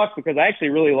 which sucks because I actually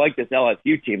really like this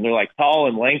LSU team. They're, like, tall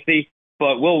and lengthy,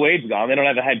 but Will Wade's gone. They don't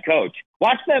have a head coach.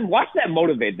 Watch that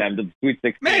motivate them to the Sweet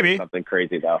 16. Maybe. Something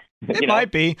crazy, though. It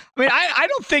might be. I mean, I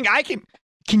don't think I can.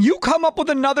 Can you come up with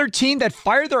another team that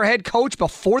fired their head coach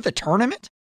before the tournament?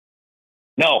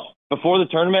 No. Before the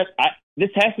tournament, this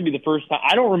has to be the first time.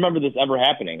 I don't remember this ever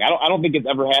happening. I don't think it's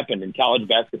ever happened in college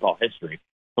basketball history.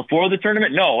 Before the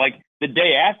tournament, no. Like the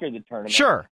day after the tournament,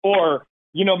 sure. Or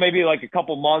maybe like a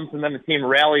couple months, and then the team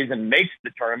rallies and makes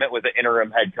the tournament with an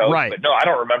interim head coach. Right. But no, I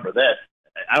don't remember this.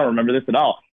 I don't remember this at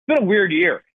all. It's been a weird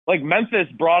year. Like Memphis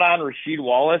brought on Rasheed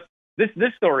Wallace. This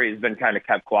story has been kind of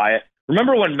kept quiet.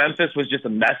 Remember when Memphis was just a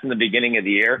mess in the beginning of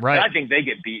the year? Right. And I think they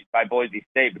get beat by Boise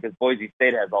State because Boise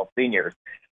State has all seniors.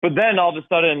 But then all of a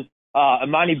sudden,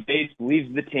 Imani Bates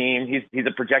leaves the team. He's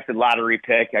a projected lottery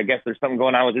pick. I guess there's something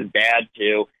going on with his dad,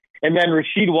 too. And then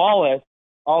Rasheed Wallace,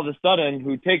 all of a sudden,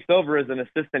 who takes over as an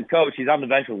assistant coach, he's on the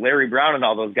bench with Larry Brown and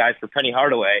all those guys for Penny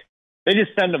Hardaway. They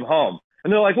just send him home.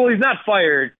 And they're like, well, he's not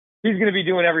fired. He's going to be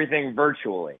doing everything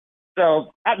virtually.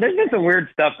 So there's been some weird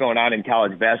stuff going on in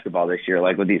college basketball this year,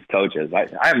 like with these coaches.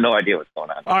 I have no idea what's going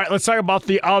on. All right, let's talk about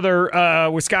the other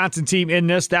Wisconsin team in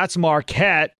this. That's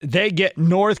Marquette. They get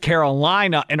North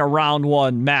Carolina in a round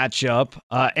one matchup,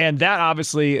 and that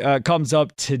obviously comes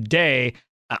up today.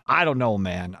 I don't know,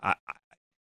 man.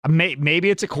 Maybe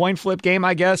it's a coin flip game,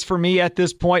 I guess, for me at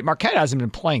this point. Marquette hasn't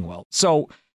been playing well, so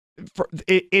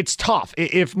it's tough.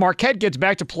 If Marquette gets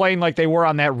back to playing like they were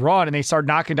on that run and they start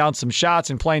knocking down some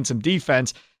shots and playing some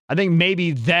defense, I think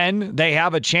maybe then they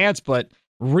have a chance, but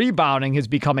rebounding has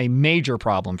become a major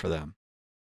problem for them.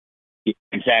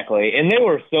 Exactly. And they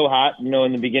were so hot,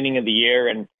 in the beginning of the year,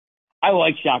 and I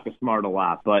like Shaka Smart a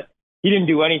lot, but he didn't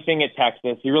do anything at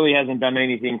Texas. He really hasn't done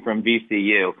anything from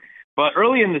VCU. But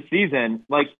early in the season,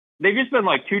 they've just been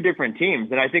like two different teams,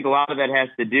 and I think a lot of that has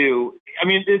to do –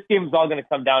 this game is all going to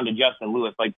come down to Justin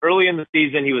Lewis. Like, early in the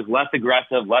season, he was less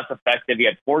aggressive, less effective. He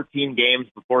had 14 games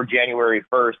before January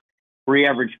 1st where he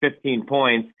averaged 15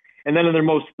 points. And then in their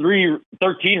most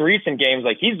 13 recent games,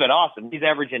 he's been awesome. He's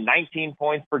averaging 19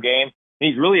 points per game, and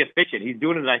he's really efficient. He's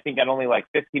doing it, I think, at only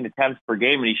 15 attempts per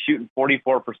game, and he's shooting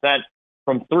 44%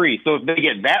 from three. So if they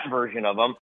get that version of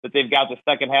him that they've got the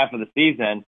second half of the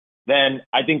season, then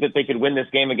I think that they could win this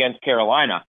game against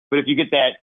Carolina. But if you get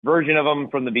that version of him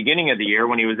from the beginning of the year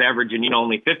when he was averaging,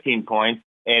 only 15 points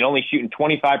and only shooting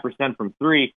 25% from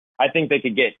three, I think they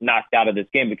could get knocked out of this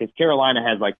game because Carolina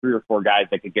has 3 or 4 guys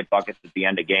that could get buckets at the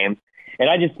end of games. And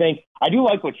I just think, I do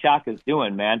like what Shaka's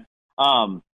doing, man.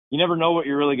 You never know what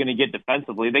you're really going to get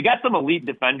defensively. They got some elite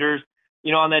defenders,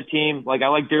 on that team. I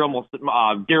like Daryl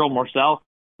Morcell,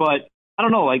 but I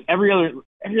don't know, every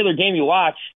other game you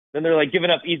watch, then they're giving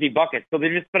up easy buckets. So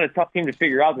they've just been a tough team to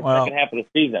figure out the second half of the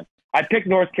season. I picked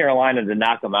North Carolina to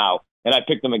knock them out, and I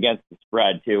picked them against the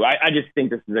spread too. I just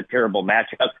think this is a terrible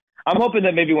matchup. I'm hoping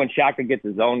that maybe when Shaka gets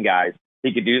his own guys,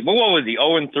 he could do. But what was he,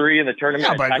 0-3 in the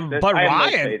tournament? Yeah, but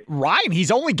Ryan,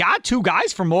 he's only got 2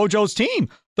 guys from Mojo's team.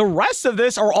 The rest of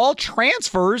this are all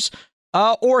transfers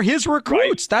or his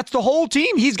recruits. Right. That's the whole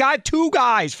team. He's got 2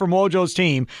 guys from Mojo's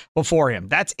team before him.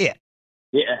 That's it.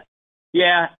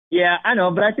 Yeah, I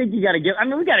know, but I think we got to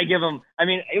give him. I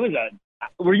mean, it was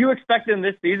were you expecting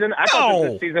this season? I thought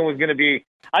this season was going to be.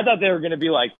 I thought they were going to be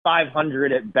like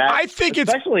 500 at best. I think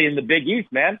especially in the Big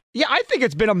East, man. Yeah, I think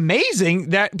it's been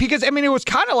amazing because it was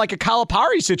kind of like a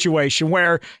Calipari situation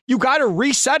where you got to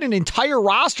reset an entire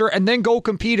roster and then go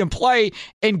compete and play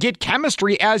and get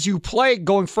chemistry as you play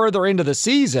going further into the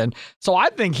season. So I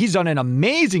think he's done an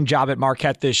amazing job at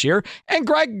Marquette this year, and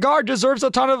Greg Gard deserves a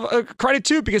ton of credit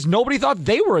too because nobody thought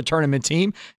they were a tournament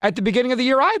team at the beginning of the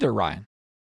year either, Ryan.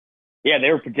 Yeah,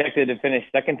 they were projected to finish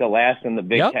second to last in the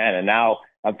Big Ten, and now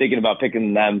I'm thinking about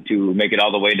picking them to make it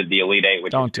all the way to the Elite Eight,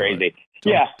 which is crazy.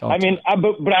 But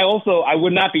I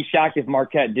would not be shocked if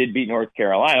Marquette did beat North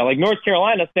Carolina. Like North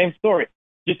Carolina, same story,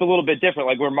 just a little bit different.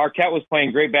 Like where Marquette was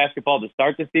playing great basketball to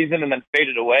start the season and then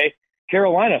faded away,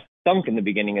 Carolina stunk in the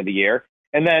beginning of the year.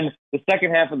 And then the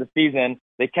second half of the season,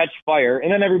 they catch fire,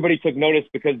 and then everybody took notice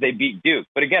because they beat Duke.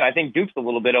 But again, I think Duke's a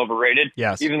little bit overrated.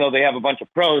 Yes. Even though they have a bunch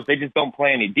of pros, they just don't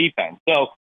play any defense. So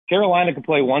Carolina could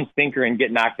play one stinker and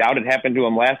get knocked out. It happened to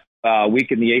them last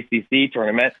week in the ACC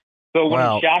tournament. So it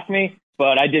wouldn't shock me,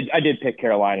 but I did pick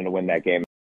Carolina to win that game.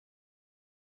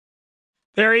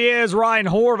 There he is, Ryan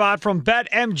Horvath from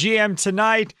BetMGM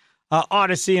tonight.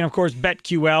 Odyssey, and of course,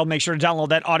 BetQL. Make sure to download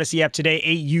that Odyssey app today,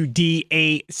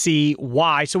 AUDACY.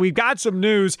 So we've got some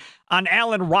news on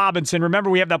Allen Robinson. Remember,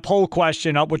 we have that poll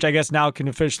question up, which I guess now can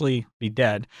officially be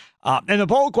dead. And the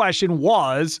poll question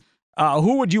was,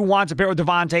 who would you want to pair with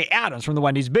Devontae Adams from the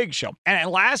Wendy's Big Show? And at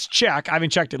last check, I haven't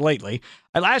checked it lately,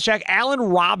 at last check, Allen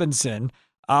Robinson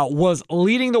was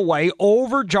leading the way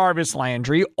over Jarvis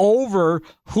Landry, over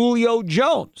Julio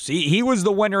Jones. He was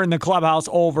the winner in the clubhouse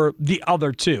over the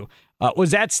other 2.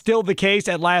 Was that still the case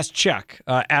at last check,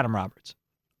 Adam Roberts?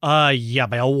 Yeah,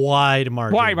 by a wide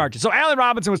margin. Wide margin. So Allen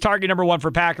Robinson was target number 1 for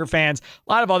Packer fans.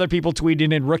 A lot of other people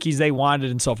tweeting in rookies they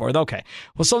wanted and so forth. Okay.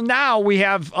 Well, so now we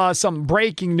have some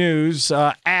breaking news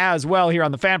as well here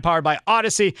on the Fan, powered by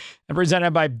Odyssey and presented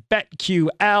by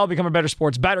BetQL. Become a better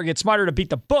sports bettor. Get smarter to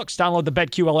beat the books. Download the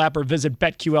BetQL app or visit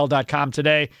BetQL.com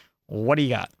today. What do you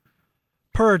got?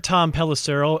 Per Tom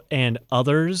Pelissero and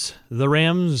others, the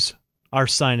Rams are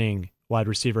signing wide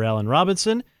receiver Allen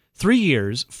Robinson. 3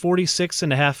 years,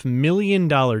 $46.5 million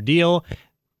deal.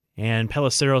 And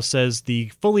Pelissero says the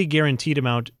fully guaranteed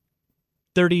amount,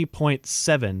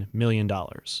 $30.7 million.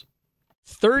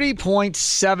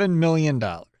 $30.7 million.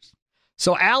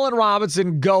 So Allen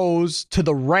Robinson goes to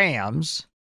the Rams,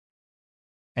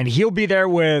 and he'll be there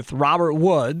with Robert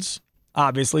Woods,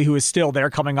 obviously, who is still there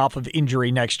coming off of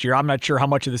injury next year. I'm not sure how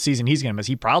much of the season he's going to miss.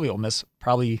 He probably will miss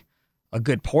a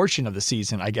good portion of the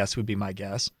season, I guess would be my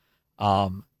guess.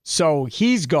 So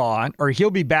he's gone, or he'll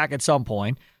be back at some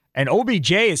point. And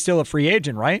OBJ is still a free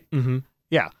agent, right? Mm-hmm.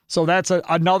 Yeah, so that's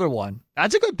another one.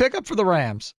 That's a good pickup for the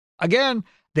Rams. Again,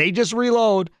 they just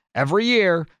reload every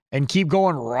year and keep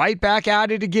going right back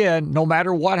at it again, no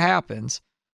matter what happens.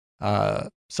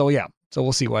 So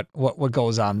we'll see what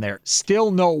goes on there. Still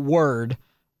no word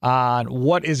on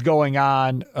what is going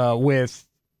on with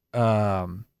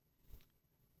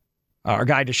our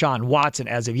guy Deshaun Watson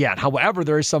as of yet. However,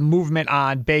 there is some movement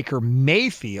on Baker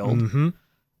Mayfield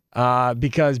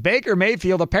because Baker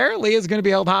Mayfield apparently is going to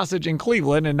be held hostage in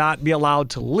Cleveland and not be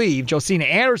allowed to leave. Josina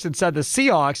Anderson said the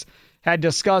Seahawks had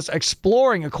discussed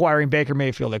exploring acquiring Baker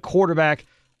Mayfield at quarterback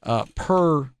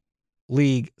per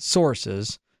league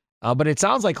sources. But it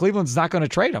sounds like Cleveland's not going to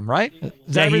trade him, right? Is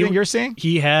that everything you're seeing?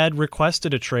 He had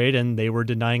requested a trade, and they were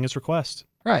denying his request.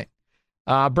 Right.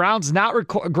 Browns not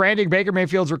granting Baker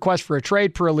Mayfield's request for a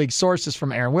trade per league sources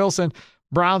from Aaron Wilson.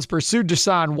 Browns pursued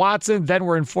Deshaun Watson, then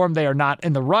were informed they are not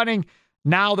in the running.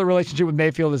 Now the relationship with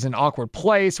Mayfield is in an awkward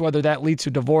place. Whether that leads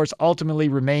to divorce ultimately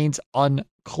remains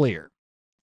unclear.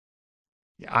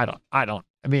 Yeah, I don't.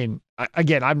 I mean,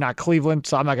 again, I'm not Cleveland,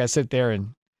 so I'm not going to sit there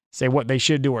and say what they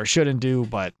should do or shouldn't do,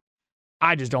 but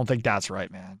I just don't think that's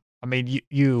right, man. I mean,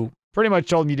 you pretty much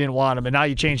told them you didn't want him, and now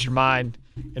you changed your mind,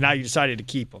 and now you decided to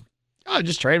keep him. Oh,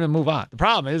 just trade him and move on. The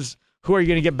problem is, who are you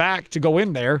going to get back to go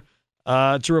in there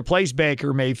to replace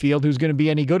Baker Mayfield, who's going to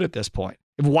be any good at this point?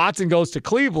 If Watson goes to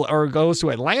Cleveland or goes to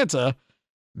Atlanta,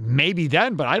 maybe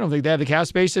then, but I don't think they have the cap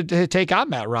space to take on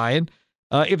Matt Ryan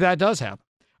if that does happen.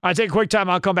 All right, take a quick time.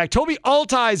 I'll come back. Toby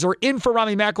Altizer in for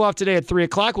Rami Makloff today at 3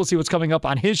 o'clock. We'll see what's coming up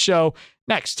on his show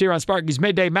next here on Sparky's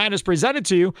Midday Madness, presented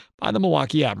to you by the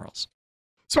Milwaukee Admirals.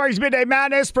 Sparky's Midday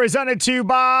Madness presented to you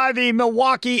by the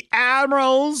Milwaukee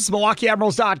Admirals.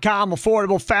 MilwaukeeAdmirals.com.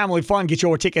 Affordable family fun. Get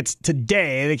your tickets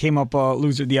today. They came up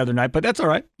loser the other night, but that's all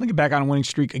right. They'll get back on a winning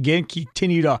streak again.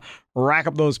 Continue to rack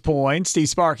up those points. Steve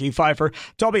Sparky, Pfeiffer.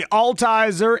 Toby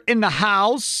Altizer in the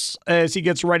house as he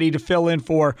gets ready to fill in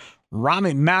for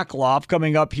Rami Makloff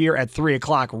coming up here at 3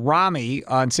 o'clock. Rami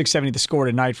on 670 The Score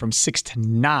tonight from 6 to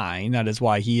 9. That is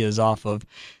why he is off of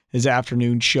his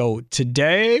afternoon show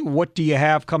today. What do you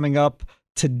have coming up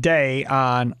today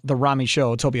on the Rami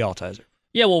Show, Toby Altizer?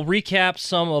 Yeah, we'll recap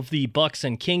some of the Bucks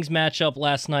and Kings matchup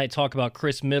last night, talk about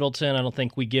Chris Middleton. I don't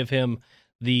think we give him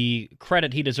the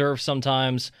credit he deserves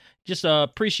sometimes. Just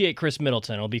appreciate Chris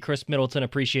Middleton. It'll be Chris Middleton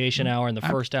Appreciation Hour in the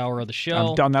first hour of the show.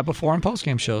 I've done that before on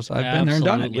postgame shows. I've been there and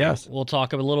done it, yes. We'll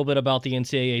talk a little bit about the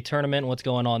NCAA tournament, what's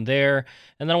going on there.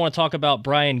 And then I want to talk about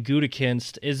Brian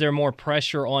Gutekunst. Is there more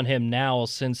pressure on him now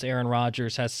since Aaron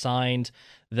Rodgers has signed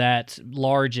that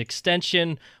large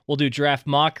extension? We'll do draft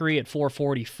mockery at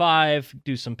 4:45,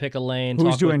 do some pick a lane.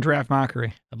 Who's doing draft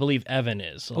mockery? I believe Evan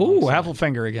is. Ooh,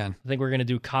 Heffelfinger again. I think we're going to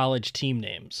do college team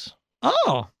names.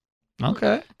 Oh,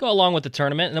 okay. Go along with the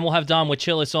tournament, and then we'll have Don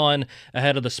Wachilis on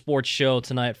ahead of the sports show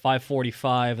tonight at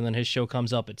 5:45, and then his show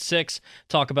comes up at 6.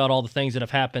 Talk about all the things that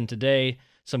have happened today,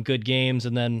 some good games,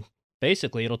 and then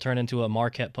basically it'll turn into a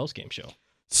Marquette postgame show.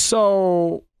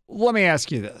 So let me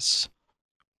ask you this.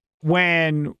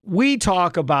 When we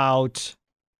talk about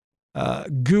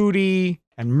Goody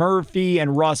and Murphy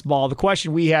and Russ Ball, the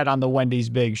question we had on the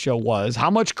Wendy's Big Show was, how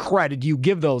much credit do you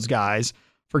give those guys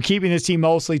for keeping this team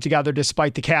mostly together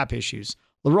despite the cap issues?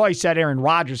 Leroy said Aaron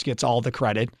Rodgers gets all the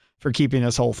credit for keeping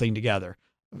this whole thing together.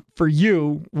 For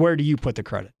you, where do you put the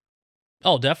credit?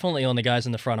 Oh, definitely on the guys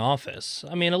in the front office.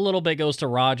 I mean, a little bit goes to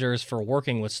Rodgers for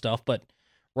working with stuff, but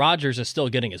Rodgers is still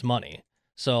getting his money.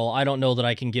 So I don't know that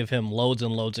I can give him loads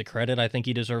and loads of credit. I think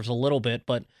he deserves a little bit,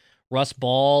 but Russ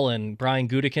Ball and Brian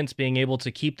Gutekunst being able to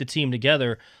keep the team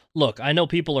together. Look, I know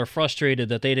people are frustrated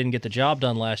that they didn't get the job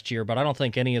done last year, but I don't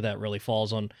think any of that really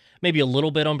falls on, maybe a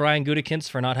little bit on Brian Gutekunst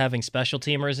for not having special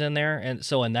teamers in there. And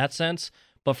so in that sense,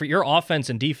 but for your offense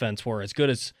and defense were as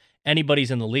good as anybody's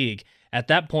in the league. At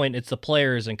that point, it's the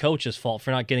players and coaches' fault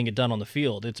for not getting it done on the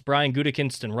field. It's Brian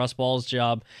Gutekunst and Russ Ball's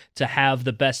job to have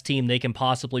the best team they can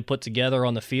possibly put together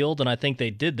on the field, and I think they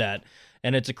did that.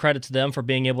 And it's a credit to them for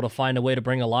being able to find a way to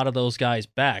bring a lot of those guys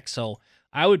back. So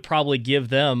I would probably give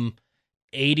them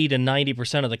 80 to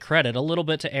 90% of the credit, a little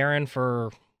bit to Aaron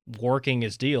for working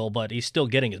his deal, but he's still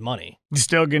getting his money. He's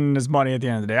still getting his money at the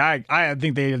end of the day. I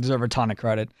think they deserve a ton of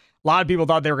credit. A lot of people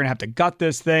thought they were going to have to gut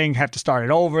this thing, have to start it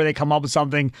over. They come up with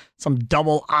something, some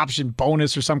double option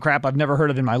bonus or some crap I've never heard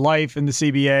of in my life in the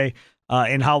CBA,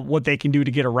 and what they can do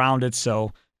to get around it.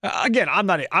 So again,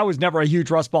 I was never a huge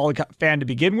Russ Ball fan to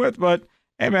begin with, but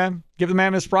hey man, give the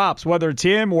man his props, whether it's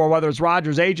him or whether it's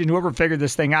Rodgers' agent, whoever figured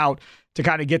this thing out to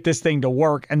kind of get this thing to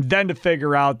work, and then to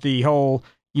figure out the whole,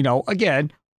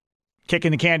 again,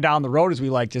 kicking the can down the road, as we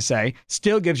like to say,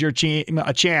 still gives your team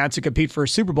a chance to compete for a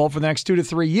Super Bowl for the next 2 to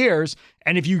 3 years.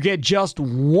 And if you get just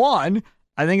one,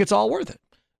 I think it's all worth it.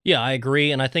 Yeah, I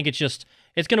agree. And I think it's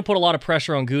going to put a lot of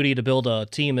pressure on Goody to build a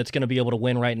team that's going to be able to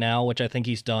win right now, which I think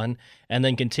he's done, and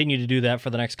then continue to do that for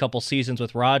the next couple seasons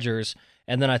with Rodgers.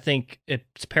 And then I think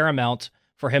it's paramount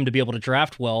for him to be able to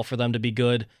draft well, for them to be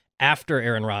good after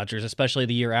Aaron Rodgers, especially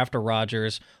the year after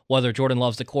Rodgers, whether Jordan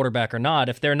Love's the quarterback or not.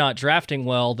 If they're not drafting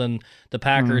well, then the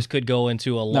Packers could go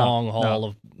into a long haul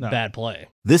of bad play.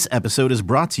 This episode is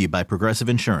brought to you by Progressive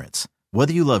Insurance.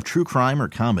 Whether you love true crime or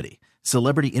comedy,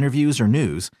 celebrity interviews or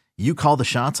news, you call the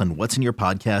shots on what's in your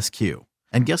podcast queue.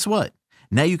 And guess what?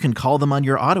 Now you can call them on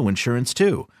your auto insurance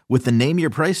too, with the Name Your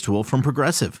Price tool from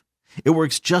Progressive. It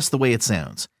works just the way it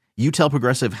sounds. You tell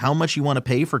Progressive how much you want to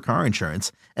pay for car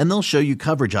insurance, and they'll show you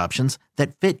coverage options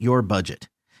that fit your budget.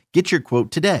 Get your quote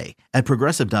today at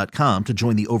Progressive.com to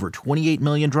join the over 28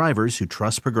 million drivers who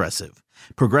trust Progressive.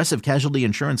 Progressive Casualty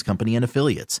Insurance Company and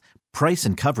Affiliates. Price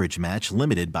and coverage match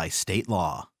limited by state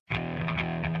law.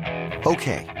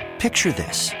 Okay, picture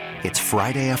this. It's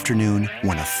Friday afternoon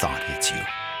when a thought hits you.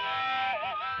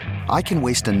 I can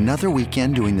waste another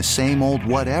weekend doing the same old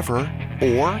whatever,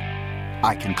 or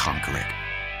I can conquer it.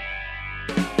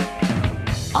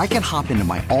 I can hop into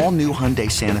my all-new Hyundai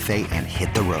Santa Fe and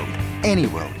hit the road. Any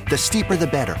road. The steeper, the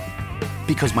better.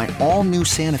 Because my all-new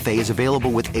Santa Fe is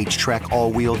available with H-Track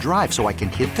all-wheel drive, so I can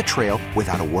hit the trail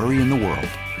without a worry in the world.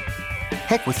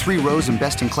 Heck, with 3 rows and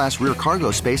best-in-class rear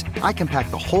cargo space, I can pack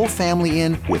the whole family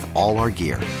in with all our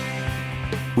gear.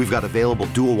 We've got available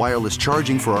dual wireless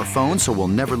charging for our phones, so we'll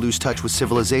never lose touch with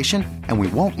civilization, and we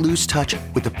won't lose touch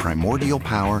with the primordial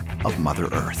power of Mother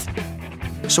Earth.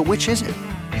 So which is it?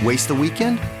 Waste the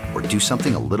weekend or do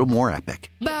something a little more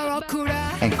epic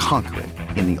and conquer it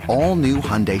in the all-new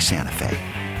Hyundai Santa Fe.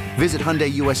 Visit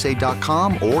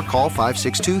HyundaiUSA.com or call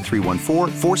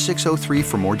 562-314-4603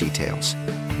 for more details.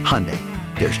 Hyundai,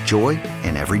 there's joy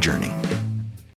in every journey.